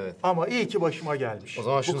karartmıştım Evet. ama iyi ki başıma gelmiş. O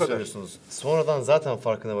zaman Bu şunu kadar. söylüyorsunuz. Sonradan zaten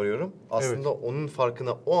farkına varıyorum. Aslında onun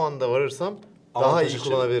farkına o anda varırsam daha Avantajı iyi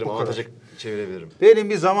kullanabilirim, bu kadar. avantaja çevirebilirim. Benim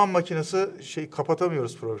bir zaman makinesi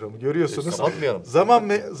kapatamıyoruz programı görüyorsunuz. Kapatmayalım.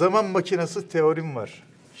 Zaman makinesi teorim var.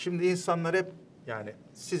 Şimdi insanlar hep, yani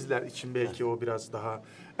sizler için belki o biraz daha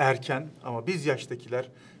erken ama biz yaştakiler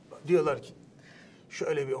diyorlar ki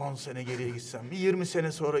şöyle bir 10 sene geriye gitsem, bir 20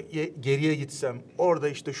 sene sonra geriye gitsem orada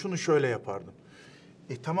işte şunu şöyle yapardım.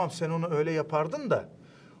 Tamam sen onu öyle yapardın da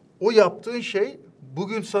o yaptığın şey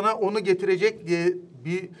bugün sana onu getirecek diye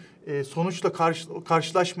bir sonuçla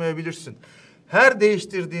karşılaşmayabilirsin. Her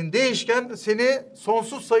değiştirdiğin değişken seni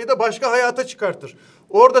sonsuz sayıda başka hayata çıkartır.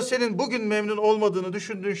 Orada senin bugün memnun olmadığını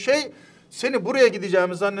düşündüğün şey seni buraya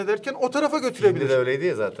gideceğimi zannederken o tarafa götürebilir. Filmde de öyleydi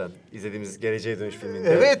ya zaten. İzlediğimiz Geleceğe Dönüş filminde.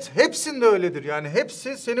 Evet, hepsinde öyledir. Yani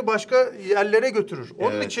hepsi seni başka yerlere götürür.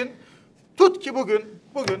 Onun Evet. için tut ki bugün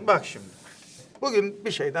bak şimdi. Bugün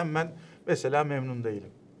bir şeyden ben mesela memnun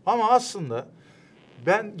değilim. Ama aslında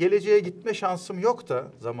ben geleceğe gitme şansım yok da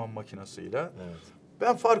zaman makinesiyle. Evet.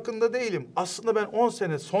 Ben farkında değilim. Aslında ben 10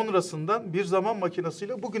 sene sonrasından bir zaman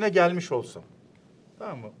makinesiyle bugüne gelmiş olsam.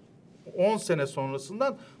 Tamam mı? 10 sene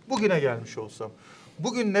sonrasından bugüne gelmiş olsam.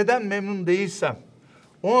 Bugün neden memnun değilsem,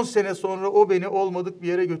 10 sene sonra o beni olmadık bir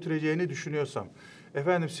yere götüreceğini düşünüyorsam,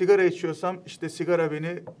 efendim sigara içiyorsam işte sigara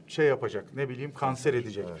beni yapacak, ne bileyim kanser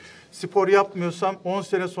edecek. Evet. Spor yapmıyorsam 10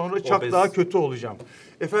 sene sonra çok Obez. daha kötü olacağım.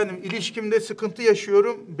 Efendim ilişkimde sıkıntı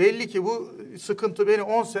yaşıyorum. Belli ki bu sıkıntı beni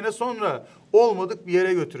 10 sene sonra olmadık bir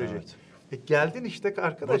yere götürecek. Evet. Geldin işte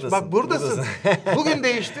arkadaş. Buradasın, Bak buradasın. buradasın. Bugün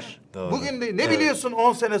değiştir. Doğru. Bugün ne Evet. biliyorsun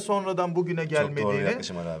 10 sene sonradan bugüne Çok doğru bir gelmediğini?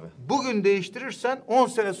 yaklaşım Ali abi. Bugün değiştirirsen 10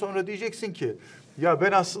 sene sonra diyeceksin ki ya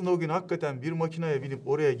ben aslında o gün hakikaten bir makineye binip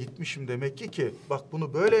oraya gitmişim demek ki bak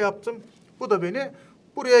bunu böyle yaptım. Bu da beni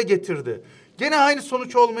buraya getirdi. Gene aynı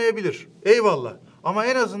sonuç olmayabilir. Eyvallah. Ama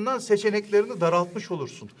en azından seçeneklerini daraltmış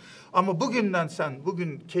olursun. Ama bugünden sen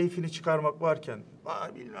bugün keyfini çıkarmak varken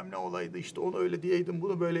bilmem ne olaydı işte onu öyle diyeydim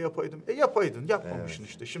bunu böyle yapaydım. Yapaydın yapmamışsın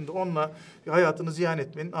işte. Şimdi onunla hayatını ziyan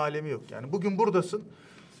etmenin alemi yok. Yani bugün buradasın.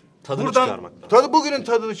 Tadını çıkarmak lazım. Bugünün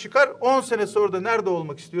tadını çıkar. 10 sene sonra da nerede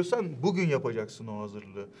olmak istiyorsan bugün yapacaksın o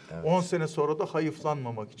hazırlığı. Evet. 10 sene sonra da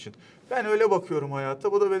hayıflanmamak için. Ben öyle bakıyorum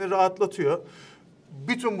hayata. Bu da beni rahatlatıyor.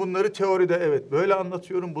 Bütün bunları teoride evet böyle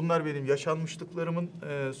anlatıyorum. Bunlar benim yaşanmışlıklarımın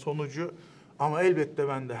sonucu. Ama elbette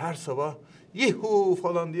ben de her sabah yihu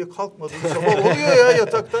falan diye kalkmadığım sabah oluyor ya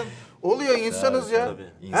yataktan. Oluyor insanız ya. tabii.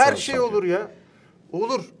 Her İnsan şey çünkü. olur ya.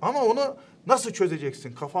 Olur ama onu nasıl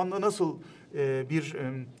çözeceksin? Kafanda nasıl bir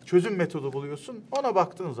çözüm metodu buluyorsun. Ona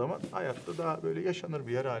baktığın zaman hayatta daha böyle yaşanır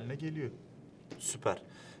bir yer haline geliyor. Süper.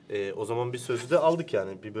 O zaman bir sözü de aldık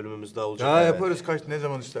yani. Bir bölümümüz daha olacak. Daha Evet. yaparız ne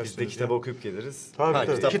zaman isterseniz. Biz de kitabı ya. okuyup geliriz. Tabii Ha,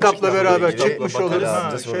 tabii. kitap- Kitapla kitapla beraber ilgili çıkmış bakarız, olur. size Ha,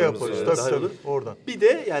 şey sorunuz yaparız. olur. Tabii Daha iyi tabii. olur. Oradan. Bir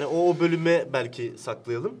de yani o bölüme belki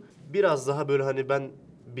saklayalım. Biraz daha böyle hani ben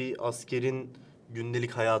bir askerin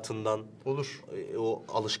gündelik hayatından, Olur. o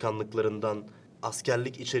alışkanlıklarından,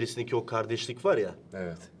 askerlik içerisindeki o kardeşlik var ya,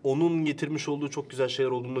 Evet. onun getirmiş olduğu çok güzel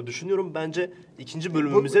şeyler olduğunu da düşünüyorum. Bence ikinci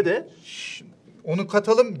bölümümüze de Onu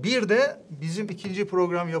katalım. Bir de bizim ikinci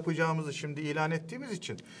program yapacağımızı şimdi ilan ettiğimiz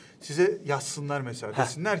için size yazsınlar mesela.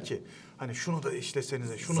 Desinler ki hani şunu da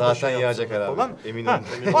işlesenize, şunu da Zaten şey yağacak yapsanıza herhalde. falan. Eminim. Ha,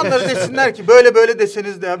 onları desinler ki böyle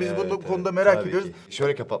deseniz de ya biz Evet, bunu evet, konuda merak tabii ediyoruz. ki.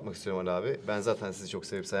 Şöyle kapatmak istiyorum Ali abi. Ben zaten sizi çok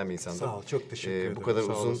sevip sayan bir insandım. Sağ ol, çok teşekkür ederim. Bu kadar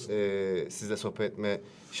Sağ uzun olasın. sizle sohbet etme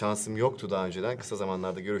şansım yoktu daha önceden. Kısa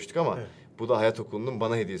zamanlarda görüştük ama Evet. bu da Hayat Okulu'nun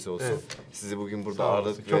bana hediyesi olsun. Evet. Sizi bugün burada Sağ olasın.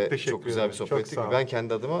 ağırladık Çok ve teşekkür çok güzel bir ederim. sohbet Çok ettik. sağ ol. Ben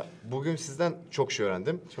kendi adıma bugün sizden çok şey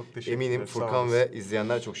öğrendim. Çok teşekkür Eminim ederim. Sağ Furkan olasın. ve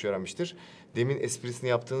izleyenler çok şey öğrenmiştir. Demin esprisini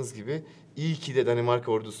yaptığınız gibi iyi ki de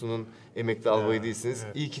Danimarka ordusunun emekli albayı değilsiniz.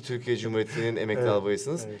 evet. İyi ki Türkiye Cumhuriyeti'nin emekli Evet,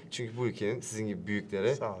 albayısınız. evet. Çünkü bu ülkenin sizin gibi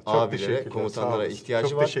büyüklere, Sağ ol. Çok abilere, teşekkürler. Sağ komutanlara olasın. ihtiyacı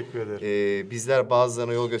Çok var. teşekkür ederim. Bizler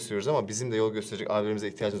bazılarına yol gösteriyoruz ama bizim de yol gösterecek abilerimize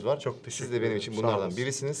ihtiyacımız var. Çok teşekkür Siz de benim ederim. için Sağ bunlardan olasın.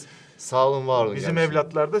 birisiniz. Sağ olun, var olun. Bizim gerçekten.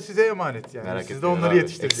 evlatlar da size emanet yani. Merak Siz de etmeyin onları abi.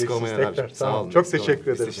 yetiştireceksiniz Eksik olmayın tekrar. abi. Sağ Tamam. olun, Çok eksik teşekkür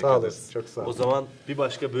olmayın. Biz ederim. teşekkür Sağ ederiz. olasın. Çok sağ o olun. zaman bir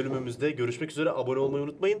başka bölümümüzde görüşmek üzere. Abone olmayı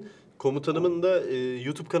unutmayın. Komutanımın da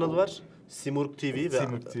YouTube kanalı var. Simurg TV ve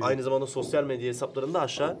Simurg TV. aynı zamanda sosyal medya hesaplarını da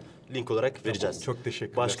aşağı link olarak vereceğiz. Çok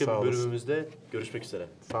teşekkürler. Başka Sağ bir olasın. bölümümüzde görüşmek üzere.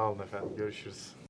 Sağ olun efendim. Görüşürüz.